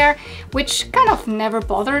cut hair, which kind of never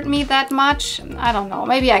bothered me that much. I don't know,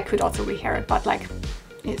 maybe I could also rehair it, but like,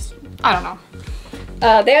 I don't know.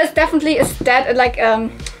 There's definitely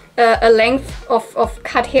a length of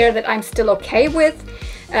cut hair that I'm still okay with.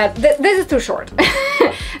 This is too short.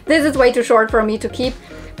 This is way too short for me to keep,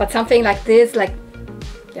 but something like this, like,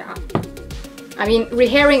 yeah. I mean,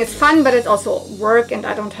 rehairing is fun, but it's also work, and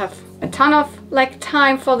I don't have a ton of like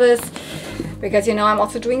time for this, because, you know, I'm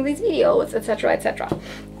also doing these videos, etc, etc.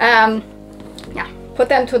 Yeah, put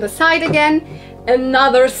them to the side again.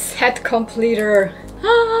 Another set completer.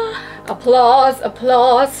 Applause,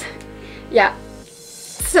 applause. Yeah,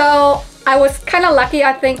 so I was kind of lucky,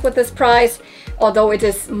 I think, with this price, although it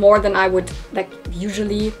is more than I would like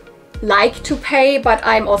usually like to pay, but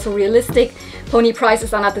I'm also realistic. Pony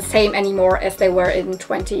prices are not the same anymore as they were in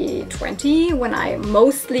 2020, when I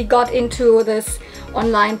mostly got into this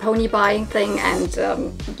online pony buying thing,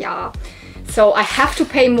 and yeah, so I have to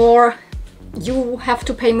pay more. You have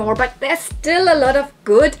to pay more, but there's still a lot of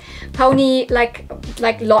good pony like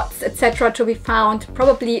lots, etc, to be found,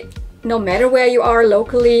 probably no matter where you are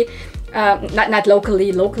locally, not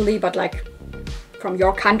locally, but like from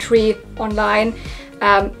your country online.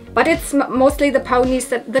 But it's mostly the ponies,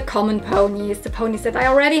 the common ponies, the ponies that I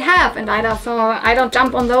already have, and I don't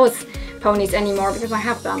jump on those ponies anymore because I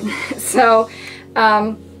have them. So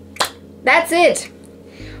that's it.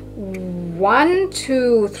 1,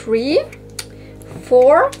 2, 3,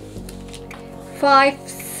 4, 5,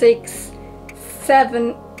 6,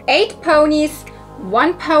 7, 8 ponies,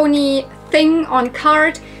 1 pony thing on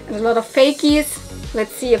card, and a lot of fakies.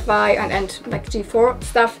 Let's see if I, and like G4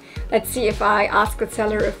 stuff, let's see if I ask the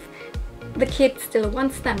seller if the kid still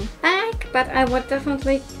wants them back, but I would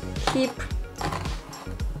definitely keep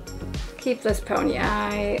this pony.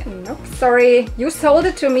 Nope, sorry, you sold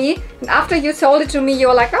it to me, and after you sold it to me, you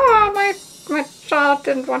were like, oh, my child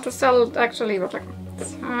didn't want to sell it. Actually, was like,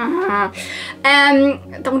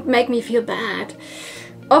 don't make me feel bad.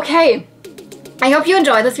 Okay, I hope you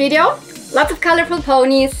enjoyed this video. Lots of colorful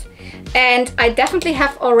ponies, and I definitely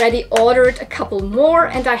have already ordered a couple more,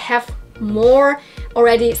 and I have more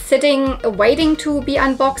already sitting waiting to be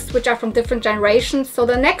unboxed, which are from different generations. So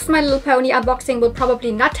the next My Little Pony unboxing will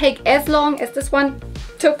probably not take as long as this one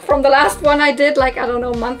took from the last one I did, like, I don't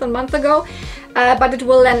know, a month ago. But it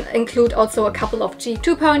will then include also a couple of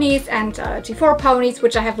G2 ponies and G4 ponies,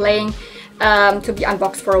 which I have laying to be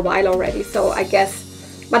unboxed for a while already. So I guess,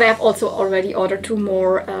 but I have also already ordered 2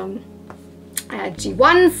 more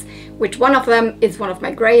G1s, which one of them is one of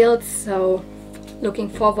my grails. So looking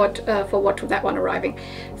forward to that one arriving.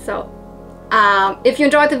 So if you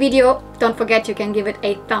enjoyed the video, don't forget you can give it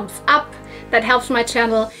a thumbs up. That helps my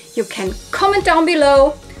channel. You can comment down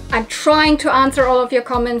below I'm trying to answer all of your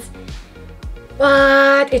comments,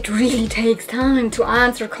 but it really takes time to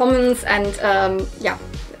answer comments, and yeah,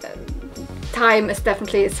 time is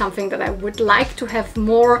definitely something that I would like to have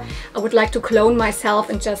more. I would like to clone myself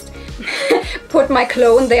and just put my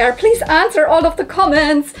clone there. Please answer all of the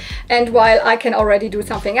comments, and while I can already do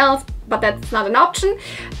something else, but that's not an option.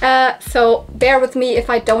 So bear with me if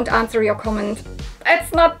I don't answer your comment.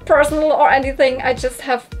 It's not personal or anything. I just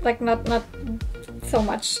have like not so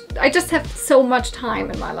much. I just have so much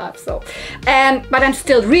time in my life. So, but I'm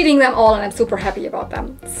still reading them all, and I'm super happy about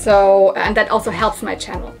them. So, and that also helps my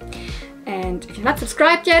channel. And if you're not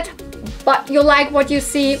subscribed yet, but you like what you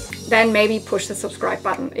see, then maybe push the subscribe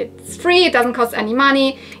button. It's free, it doesn't cost any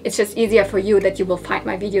money. It's just easier for you that you will find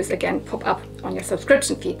my videos again pop up on your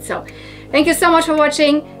subscription feed. So thank you so much for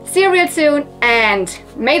watching. See you real soon, and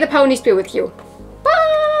may the ponies be with you.